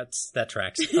 Yeah, that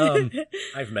tracks.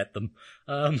 I've met them.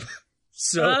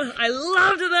 So I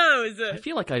loved those! I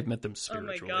feel like I've met them Oh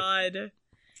my spiritually. god.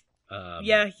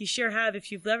 Yeah, you sure have.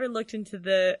 If you've ever looked into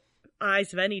the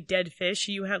eyes of any dead fish,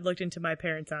 you have looked into my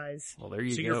parents' eyes. Well, there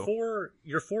you so go.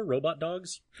 your four robot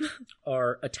dogs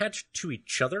are attached to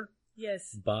each other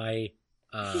Yes. by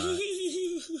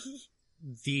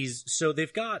these. So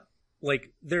they've got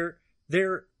like they're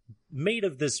made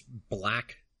of this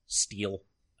black steel.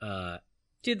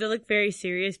 Dude, they look very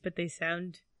serious, but they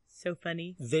sound so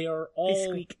funny. They are They all.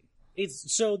 squeak.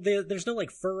 It's so there's no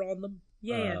like fur on them.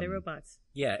 Yeah, they're robots.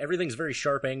 Yeah, everything's very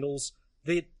sharp angles.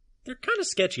 They're kind of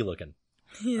sketchy looking.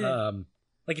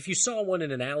 Like if you saw one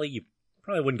in an alley, you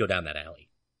probably wouldn't go down that alley.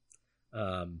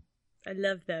 I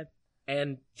love them.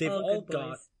 And they've All all good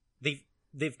got boys.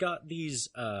 they've got these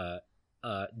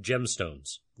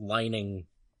gemstones lining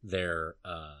their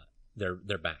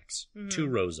backs, 2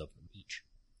 rows of them each.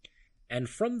 And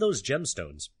from those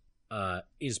gemstones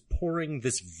is pouring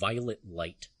this violet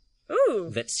light Ooh.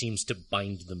 that seems to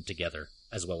bind them together,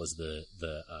 as well as the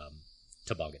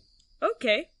toboggan.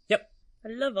 Okay. Yep. I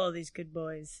love all these good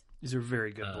boys. These are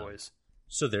very good boys.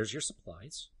 So there's your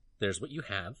supplies. There's what you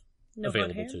have No hot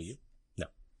available hands? to you. No.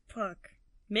 Fuck.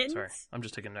 Mittens? Sorry, I'm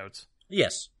just taking notes.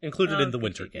 Yes, included Oh, in the good,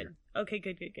 winter good, gear. good. Okay,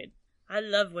 good. I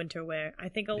love winter wear. I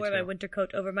think I'll Me wear my too. winter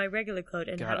coat over my regular coat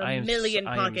and God, have I a am million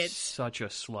I am pockets. such a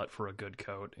slut for a good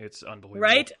coat. It's unbelievable.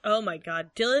 Right? Oh my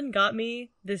god. Dylan got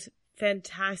me this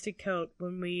fantastic coat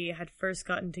when we had first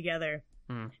gotten together.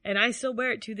 And I still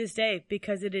wear it to this day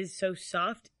because it is so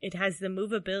soft. It has the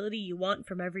movability you want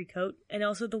from every coat and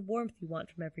also the warmth you want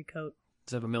from every coat.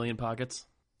 Does it have a million pockets?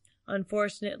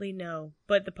 Unfortunately, no.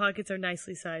 But the pockets are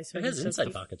nicely sized. So It has it's so inside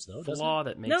cute. pockets, though, doesn't Flaw it?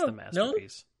 that makes No. the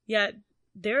masterpiece. Yeah,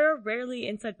 there are rarely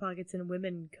inside pockets in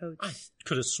women coats. I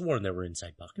could have sworn there were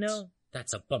inside pockets. No.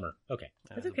 That's a bummer. Okay.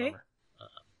 That's is a okay. bummer.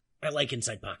 I like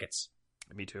inside pockets.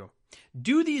 Me too.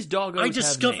 Do these doggos I have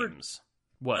discovered- names?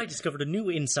 What? I discovered a new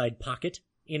inside pocket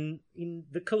in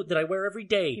the coat that I wear every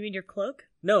day. You mean your cloak?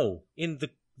 No, in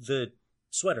the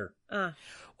sweater.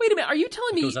 Wait a minute, are you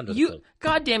telling me goes under the you... cloak.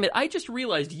 God damn it, I just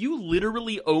realized you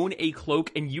literally own a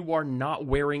cloak and you are not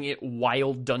wearing it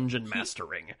while dungeon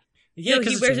mastering. Yeah, No,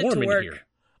 because he it's wears it warm to in work. here.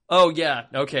 Oh, yeah,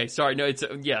 okay, sorry, no, it's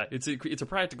a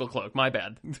practical cloak, my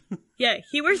bad. Yeah,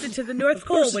 he wears it to the North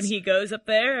course Pole when it's- he goes up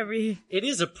there every... It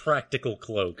is a practical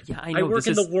cloak. Yeah, I know, work this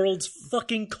in is- the world's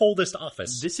fucking coldest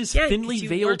office. This is Yeah, 'cause thinly you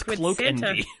veiled work with cloak Santa.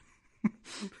 envy.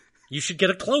 You should get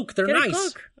a cloak. They're Get a nice.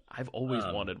 cloak. I've always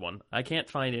wanted one. I can't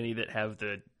find any that have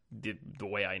the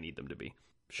way I need them to be.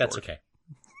 That's Short. okay.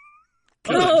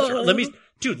 Oh. Let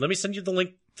me send you the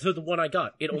link to the one I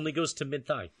got. It only goes to mid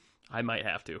thigh. I might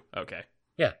have to. Okay.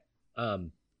 Yeah.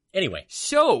 Anyway,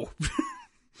 So,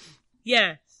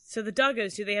 Yeah, so the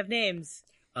doggos, do they have names?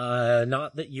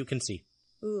 not that you can see.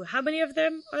 Ooh, how many of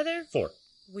them are there? 4.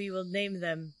 We will name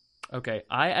them. okay,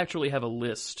 I actually have a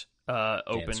list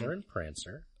open. Dancer and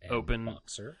Prancer and Open.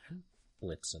 Boxer and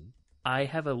Blitzen. I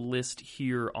have a list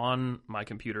here on my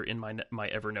computer in my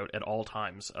Evernote at all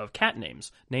times of cat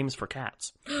names for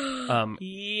cats.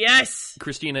 Yes!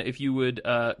 Christina, if you would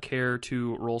care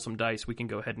to roll some dice, we can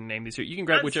go ahead and name these here. You can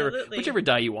grab Absolutely. whichever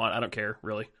die you want. I don't care,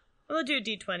 really. We'll do a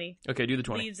d20. Okay, do the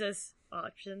 20. Leaves us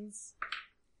options.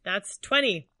 That's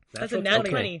 20. That's a Natural nat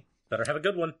 20. 20. Better have a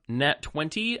good one. Nat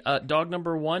 20. Dog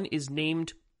number 1 is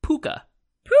named Puka.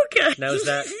 Puka! Now, is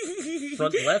that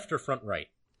front left or front right?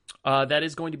 That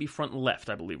is going to be front left,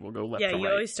 I believe. We'll go left Yeah, to you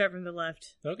right. always start from the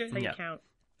left. Okay. That's how Yeah. you count.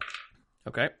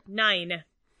 Okay. 9.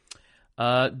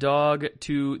 Dog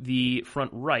to the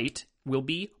front right will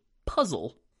be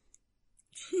Puzzle.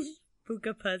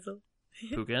 Puka puzzle.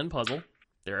 Puka and Puzzle.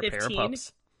 They're a pair of 15.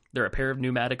 pups. They're a pair of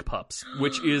pneumatic pups,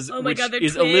 which is Oh my God, they're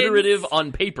is twins. alliterative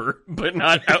on paper, but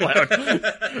not out loud.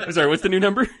 I'm sorry, what's the new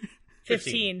number?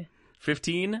 15.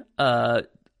 15.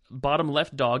 Bottom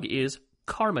left dog is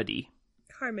Carmody.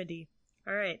 Carmody.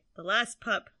 Alright, the last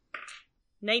pup.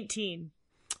 19.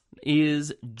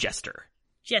 Is Jester.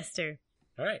 Jester.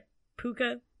 All right.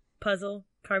 Puka, Puzzle,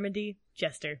 Carmody,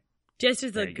 Jester.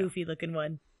 Jester's There the you go. goofy looking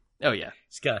one. Oh yeah.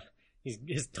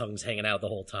 His tongue's hanging out the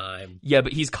whole time. Yeah,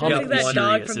 but he's comically Like that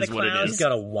dog serious from is the what it clown. He's is.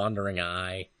 got a wandering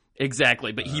eye.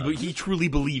 Exactly, but he truly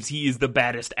believes he is the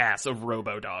baddest ass of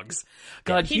Robo-Dogs.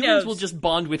 God, He humans knows. will just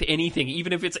bond with anything,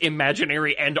 even if it's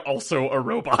imaginary and also a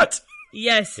robot.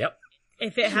 Yes. Yep.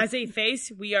 If it has a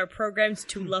face, we are programmed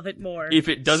to love it more. If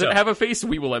it doesn't So- have a face,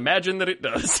 we will imagine that it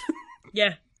does.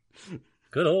 Yeah.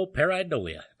 Good old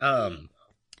pareidolia.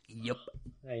 Yep.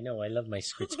 I know, I love my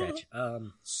squid scratch.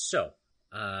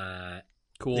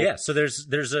 Cool. Yeah, so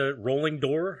there's a rolling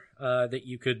door that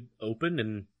you could open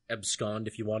and abscond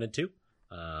if you wanted to.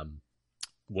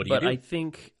 What do But you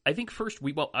do? I think first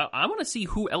I want to see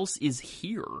who else is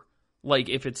here. Like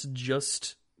if it's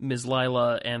just Ms.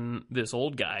 Lila and this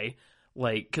old guy,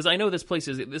 like because I know this place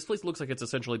looks like it's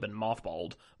essentially been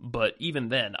mothballed. But even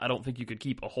then, I don't think you could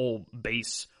keep a whole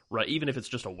base right. Even if it's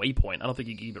just a waypoint, I don't think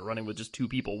you can keep it running with just two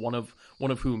people. One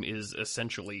of whom is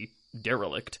essentially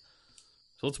derelict.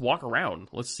 So let's walk around.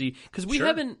 Let's see, because we Sure.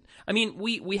 haven't. I mean,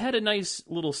 we had a nice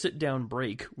little sit down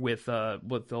break with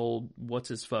old what's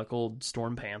his fuck old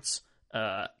Storm Pants.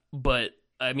 But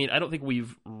I mean, I don't think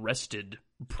we've rested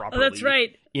properly. Oh, that's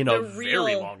right. In The a very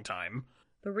real- long time.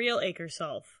 The real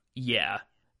Akersolf. Yeah.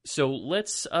 So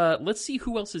let's see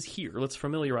who else is here. Let's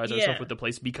familiarize ourselves Yeah. with the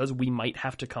place because we might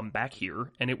have to come back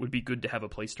here, and it would be good to have a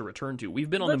place to return to. We've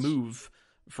been on the Let's- move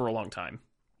for a long time.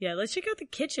 Yeah, let's check out the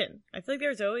kitchen. I feel like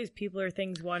there's always people or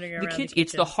things wandering around the kitchen.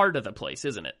 It's the heart of the place,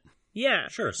 isn't it? Yeah.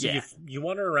 Sure, so Yeah. you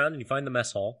wander around and you find the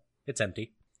mess hall. It's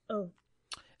empty. Oh.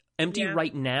 Empty Yeah.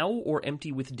 right now or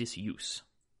empty with disuse?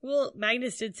 Well,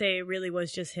 Magnus did say it really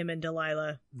was just him and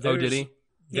Delilah. Oh, did he?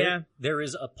 Yeah. There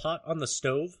is a pot on the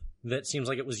stove that seems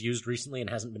like it was used recently and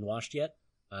hasn't been washed yet.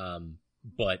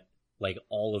 But like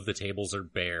all of the tables are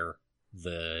bare.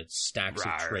 The stacks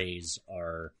Rawr. of trays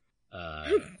are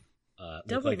look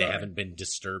Double like they rawr. haven't been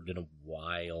disturbed in a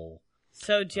while.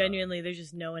 So genuinely, there's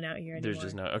just no one out here anymore. There's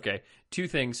just no. Okay, two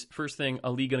things. First thing,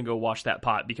 Ali gonna go wash that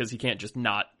pot because he can't just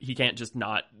not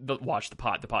wash the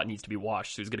pot. The pot needs to be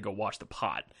washed, so he's gonna go wash the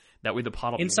pot. That way, the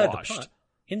pot will be washed.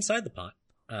 Inside the pot,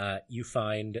 you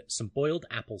find some boiled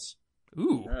apples.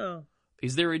 Ooh, Oh.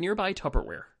 is there a nearby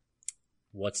Tupperware?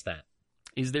 What's that?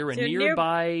 Is there a Is there a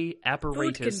nearby Food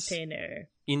apparatus container.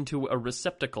 into a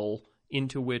receptacle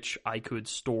into which I could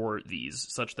store these,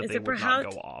 such that Is they it would not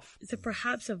perhaps- go off? Is it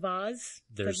perhaps a vase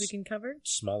that There's- we can cover?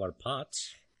 Smaller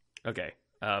pots. Okay.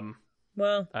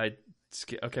 Well,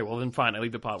 Okay. Well, then fine. I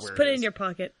leave the pot where just put it is. in your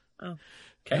pocket. Oh.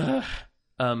 Okay.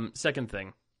 Second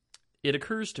thing, it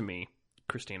occurs to me,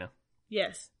 Christina,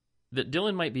 Yes. that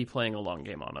Dylan might be playing a long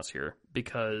game on us here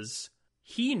because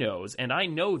he knows, and I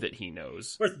know that he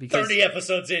knows. We're because 30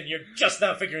 episodes in. You're just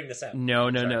now figuring this out.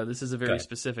 No. Sorry. This is a Go very ahead.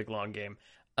 specific long game.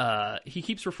 He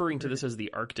keeps referring to this as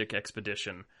the Arctic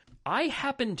Expedition. I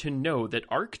happen to know that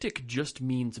Arctic just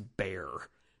means bear.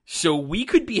 So we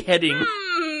could be heading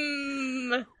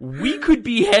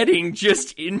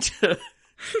just into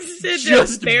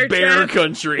just bear trap.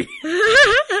 country.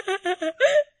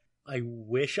 I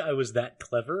wish I was that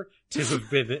clever to have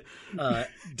been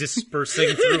dispersing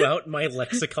throughout my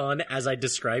lexicon as I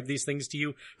describe these things to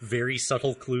you very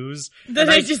subtle clues. That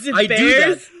And I just did I do that.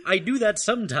 bears? I do that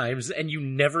sometimes, and you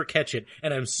never catch it.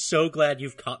 And I'm so glad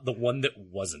you've caught the one that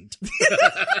wasn't.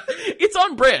 It's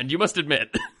on brand, you must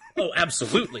admit. Oh,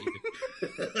 absolutely.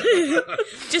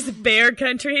 Just bear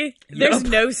country. There's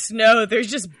no snow. There's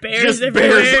just bears Just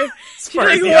everywhere. bears as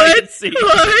far You're as like, the eye can what? see.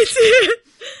 What?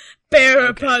 Bear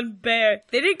upon bear.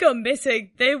 They didn't go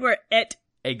missing. They were et.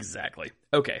 Exactly.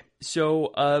 Okay.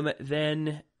 So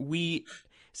then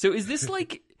is this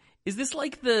like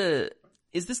the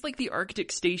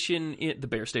Arctic station the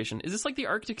bear station? Is this like the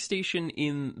Arctic station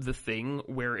in The Thing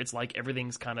where it's like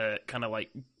everything's kind of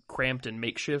like cramped and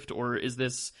makeshift, or is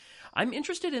this I'm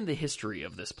interested in the history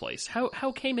of this place.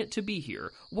 How came it to be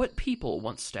here? What people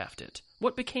once staffed it?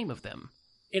 What became of them?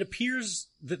 It appears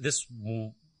that this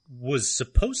was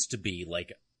supposed to be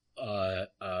like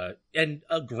and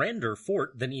a grander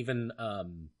fort than even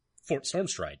Fort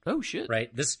Stormstride. Oh shit.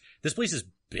 Right? This place is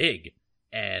big,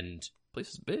 and Place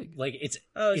is big. like it's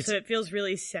Oh, so it feels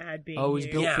really sad being Oh, it's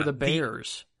here. built Yeah, for the the-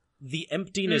 bears. the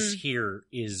emptiness here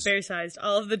is Bear-sized.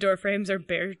 All of the door frames are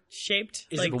bear-shaped.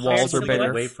 is like the bear walls are impossible to bear? get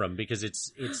silhouettes. away from because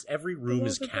it's every room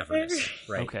is walls are cavernous,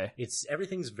 bear. right? Okay. It's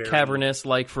everything's very Cavernous,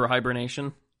 like for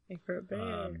hibernation. Like for a bear.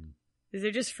 Um, Is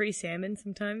there just free salmon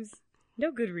sometimes?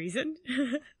 No good reason.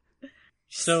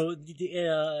 so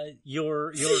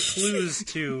your clues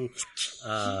to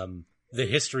the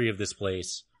history of this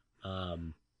place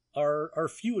are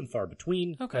few and far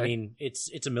between. Okay. I mean, it's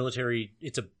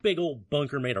a big old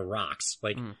bunker made of rocks.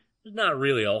 Like Mm. there's not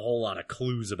really a whole lot of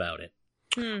clues about it.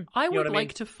 I would what I mean?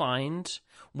 like to find...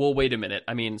 Well, wait a minute.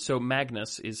 I mean, so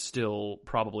Magnus is still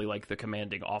probably like the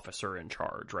commanding officer in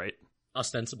charge, right?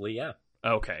 Ostensibly, yeah.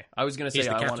 Okay. I was going to say He's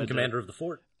the I captain wanted commander of the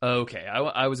fort. Okay,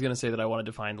 I was going to say that I wanted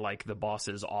to find, like, the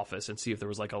boss's office and see if there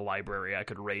was, like, a library I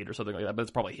could raid or something like that, but it's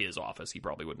probably his office. He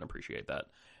probably wouldn't appreciate that.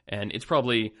 And it's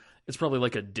probably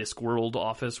like a Discworld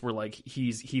office where, like,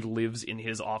 he lives in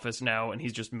his office now and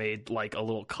he's just made, like, a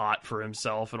little cot for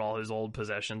himself and all his old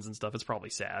possessions and stuff. It's probably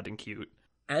sad and cute.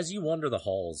 As you wander the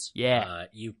halls,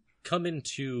 you come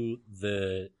into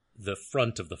the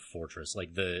front of the fortress,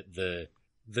 like the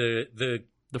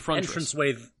front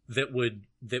entranceway that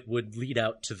would lead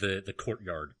out to the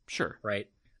courtyard. Sure. Right.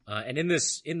 And in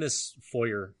this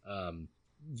foyer,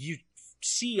 you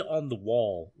see on the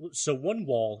wall. So one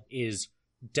wall is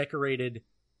decorated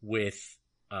with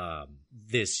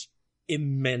this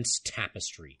immense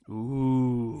tapestry.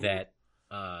 Ooh. That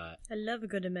I love a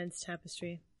good immense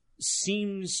tapestry.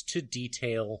 seems to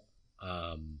detail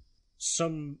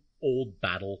some old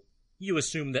battle. You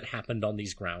assume that happened on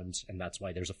these grounds, and that's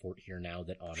why there's a fort here now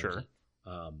that honors Sure.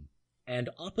 it. And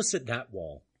opposite that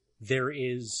wall, there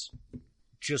is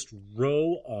just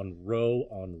row on row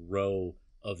on row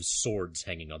of swords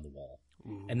hanging on the wall.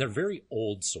 Ooh. And they're very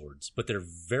old swords, but they're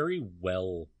very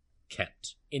well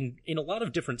kept in a lot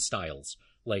of different styles.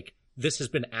 Like, this has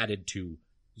been added to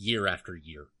year after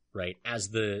year, right? As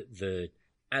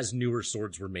as newer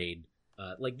swords were made.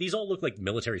 Like, these all look like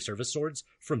military service swords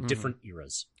from different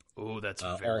eras. Oh, that's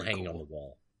very All hanging cool. on the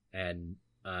wall. And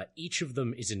each of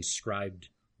them is inscribed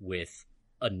with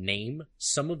a name,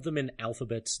 some of them in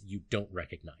alphabets you don't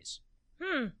recognize.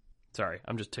 Sorry,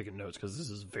 I'm just taking notes because this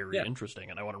is very interesting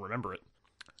and I want to remember it.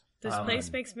 This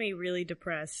place makes me really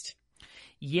depressed.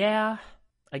 Yeah,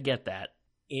 I get that.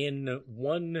 In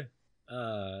one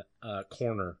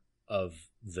corner of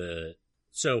the...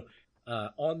 So,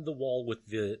 on the wall with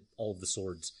all of the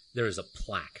swords, there is a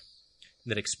plaque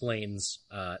that explains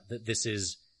that this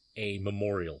is a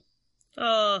memorial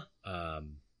Oh,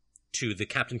 to the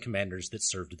captain commanders that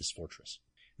served this fortress.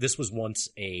 This was once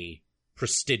a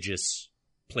prestigious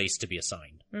place to be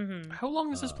assigned. How long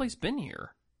has this place been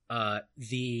here?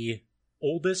 The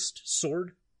oldest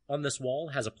sword on this wall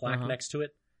has a plaque next to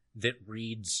it that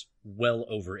reads well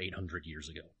over 800 years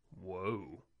ago.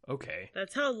 Whoa. Okay.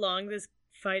 that's how long this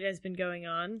fight has been going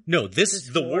on? No, This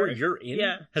the war fort? you're in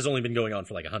Yeah. has only been going on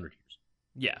for like 100 years.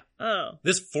 Yeah. Oh.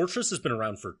 This fortress has been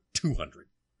around for 200.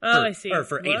 Oh, I see. Or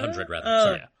for What? 800, rather. Oh,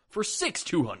 Sorry. Yeah. For 6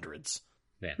 200s.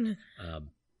 Yeah.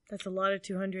 that's a lot of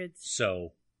 200s.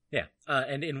 So, yeah.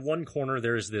 And in one corner,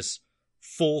 there's this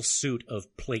full suit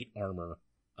of plate armor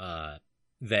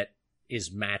that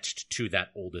is matched to that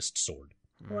oldest sword.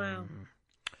 Wow.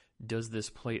 Does this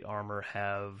plate armor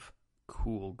have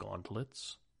cool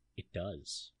gauntlets? It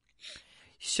does.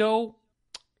 So,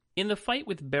 in the fight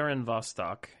with Baron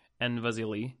Vostok and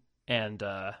Vasily, and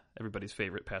everybody's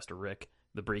favorite Pastor Rick,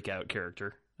 the breakout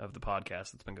character of the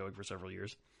podcast that's been going for several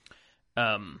years,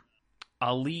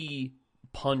 Ali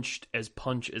punched as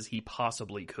he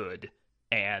possibly could,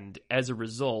 and as a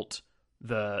result,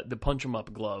 the punch 'em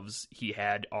up gloves he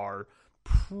had are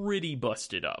pretty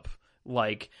busted up.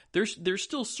 Like, they're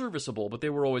still serviceable, but they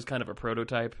were always kind of a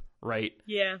prototype, right?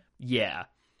 Yeah. Yeah.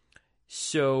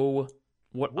 So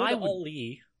what Would I would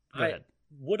Ali, Go ahead.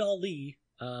 would Ali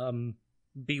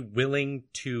be willing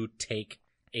to take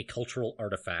a cultural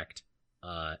artifact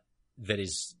that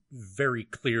is very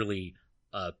clearly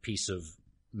a piece of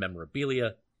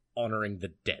memorabilia honoring the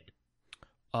dead?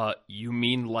 You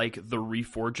mean like the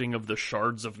reforging of the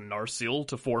shards of Narsil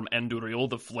to form Anduril,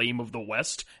 the Flame of the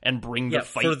West, and bring the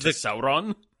fight to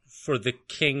Sauron? For the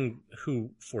king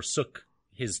who forsook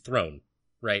his throne,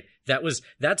 right?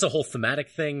 That's a whole thematic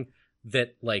thing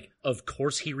that, like, of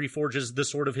course he reforges the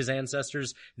sword of his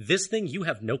ancestors. This thing you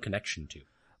have no connection to.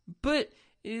 But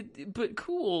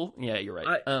cool. Yeah, you're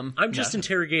right. I'm just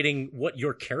interrogating what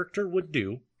your character would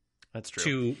do That's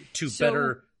true. to So-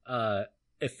 better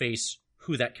efface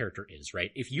who that character is,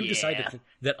 right? If you decide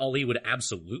that Ali would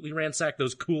absolutely ransack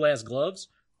those cool-ass gloves,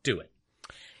 do it.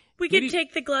 We Maybe- could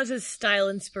take the gloves as style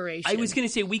inspiration. I was going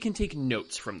to say we can take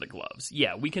notes from the gloves.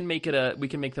 Yeah, we can make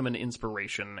them an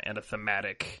inspiration and a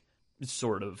thematic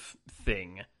sort of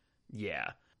thing.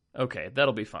 Yeah. Okay,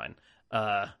 that'll be fine.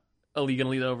 Ali gonna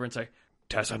lean over and say,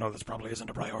 Tess, I know this probably isn't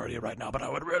a priority right now, but I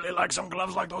would really like some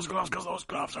gloves like those gloves because those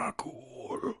gloves are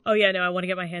cool. Oh, yeah, no, I want to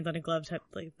get my hands on a glove type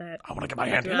like that. I want to get my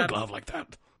hand in a glove like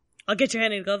that. I'll get your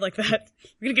hand in a glove like that.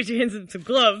 We're going to get your hands in some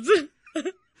gloves.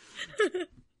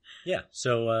 Yeah,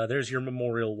 so there's your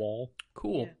memorial wall.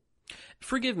 cool.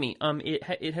 Forgive me.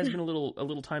 It has been a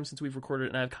little time since we've recorded,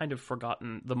 and I've kind of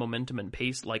forgotten the momentum and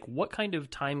pace. Like, what kind of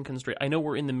time constraint? I know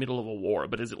we're in the middle of a war,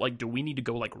 but is it like, do we need to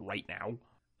go like right now?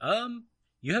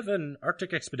 You have an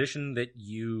Arctic expedition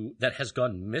that has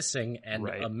gone missing, and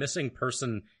Right. a missing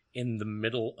person in the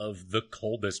middle of the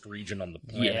coldest region on the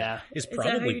planet Yeah. is Is that how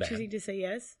probably you're bad. choosing to say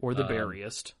yes? Or the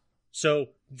berriest? So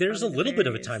there's a Probably little bit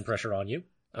of a berries. time pressure on you.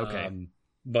 Okay.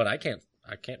 But I can't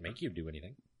make you do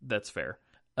anything. That's fair.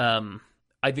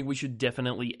 I think we should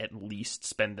definitely at least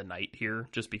spend the night here,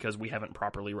 just because we haven't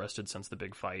properly rested since the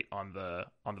big fight on the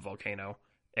volcano.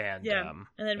 And Yeah.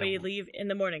 And then we leave in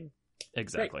the morning.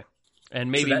 exactly. And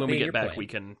maybe that when we being get your back,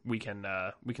 plan.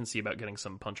 we can see about getting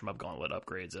some punch 'em up gauntlet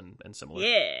upgrades and similar.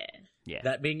 Yeah. Yeah.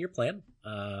 That being your plan,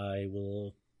 I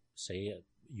will say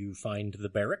you find the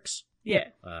barracks. Yeah.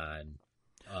 And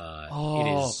Oh,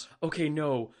 it is okay,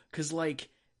 no, because like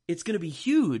it's gonna be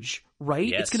huge, right?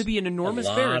 Yes. It's gonna be an enormous A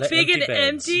lot barracks. of Big and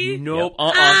beds. empty? Nope,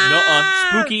 Yep. Ah!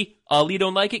 spooky. Ali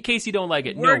don't like it. Casey don't like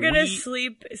it. We're no, gonna we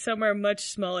sleep somewhere much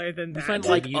smaller than that. find,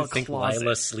 Why like, do you a think closet.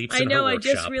 Lila sleeps I in know, her I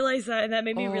workshop? just realized that, and that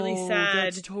made me really sad.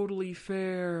 That's totally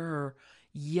fair.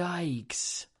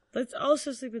 Yikes. Let's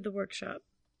also sleep at the workshop.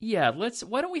 Yeah,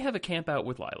 why don't we have a camp out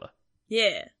with Lila?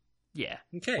 Yeah. Yeah.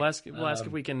 Okay. We'll ask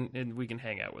if we can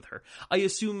hang out with her. I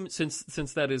assume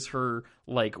since that is her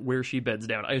like where she beds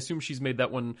down, I assume she's made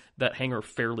that hangar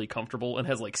fairly comfortable and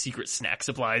has like secret snack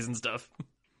supplies and stuff.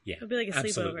 Yeah, It'll be like a sleepover.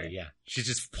 absolutely. Yeah, she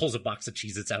just pulls a box of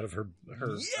Cheez-Its out of her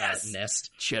Yes!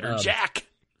 nest. Cheddar Jack.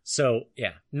 So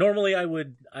yeah, normally I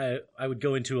would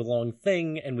go into a long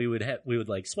thing and we would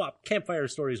like swap campfire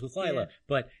stories with Lila, Yeah.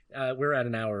 but we're at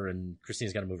an hour and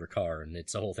Christina's got to move her car and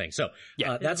it's a whole thing. So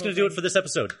Yeah. that's It's a going to whole do it thing. for this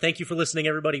episode. Thank you for listening,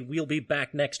 everybody. We'll be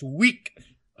back next week.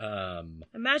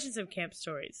 Imagine some camp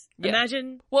stories. Yeah.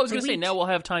 Imagine. Well, I was a going to say, week. now we'll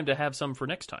have time to have some for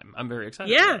next time. I'm very excited.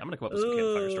 for Yeah. that. I'm going to come up with some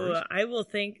campfire Ooh, stories. I will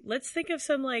think. Let's think of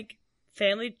some like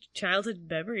family childhood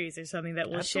memories or something that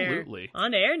we'll Absolutely. share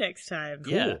on air next time.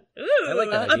 Yeah. Ooh, I like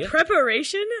that a idea.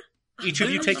 preparation. Each of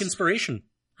you take inspiration.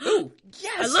 Oh,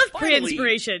 yes! I love finally!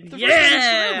 pre-inspiration. The first time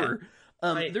Yeah. in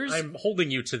forever. There's I'm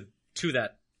holding you to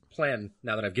that plan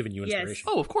now that I've given you Yes. inspiration.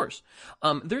 Oh, of course.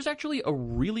 There's actually a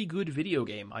really good video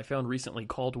game I found recently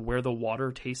called Where the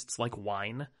Water Tastes Like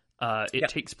Wine. It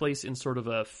takes place in sort of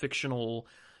a fictional,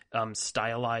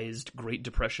 stylized Great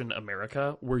Depression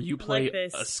America where you play like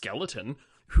this. a skeleton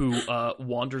who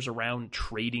wanders around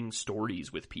trading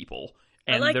stories with people.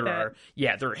 And like there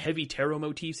that. are heavy tarot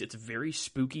motifs. It's very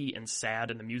spooky and sad,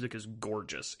 and the music is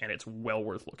gorgeous, and it's well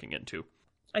worth looking into.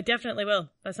 I definitely will.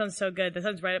 That sounds so good. That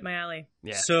sounds right up my alley.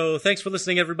 Yeah. So thanks for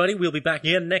listening, everybody. We'll be back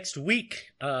again next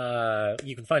week.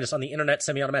 You can find us on the internet.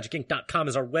 semiautomagicinc.com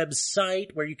is our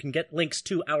website where you can get links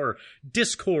to our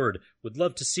Discord. Would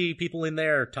love to see people in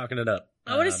there talking it up.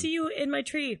 I want to see you in my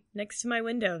tree, next to my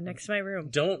window, next to my room.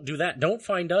 Don't do that. Don't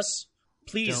find us.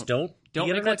 Please don't. Don't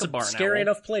the make internet's like a barn scary owl.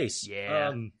 enough place.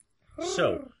 Yeah.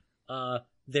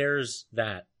 There's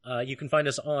that. You can find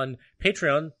us on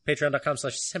Patreon,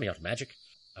 patreon.com/semiautomagic.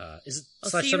 Is it I'll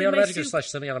slash see you in my semi-automagic or soup. slash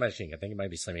semi-automagic Inc.? I think it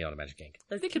might be semi-automagic Inc.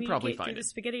 Let's They could probably communicate find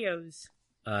through the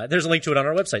SpaghettiOs. There's a link to it on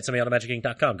our website,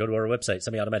 semiautomagicinc.com. Go to our website,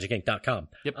 semiautomagicinc.com.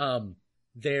 Yep.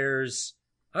 There's,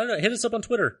 I don't know, hit us up on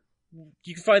Twitter.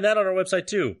 You can find that on our website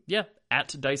too. Yeah,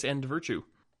 at Dice and Virtue.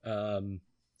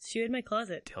 See you in my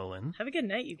closet. Dylan, Have a good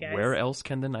night, you guys. where else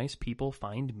can the nice people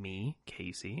find me,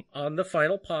 Casey? On the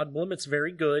final Podblum, it's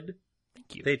very good.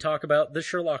 Thank you. They talk about the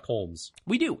Sherlock Holmes.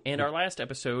 We do. And our last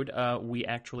episode, we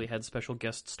actually had special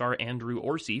guest star Andrew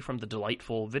Orsi from the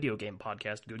delightful video game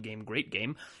podcast Good Game, Great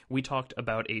Game. We talked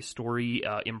about a story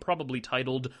improbably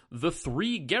titled The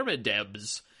Three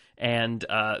Garridebs. And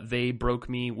they broke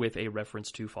me with a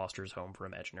reference to Foster's Home for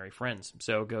Imaginary Friends.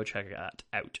 So go check that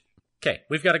out. Okay,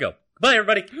 we've got to go. Bye,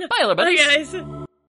 everybody. Bye, everybody. Bye, guys.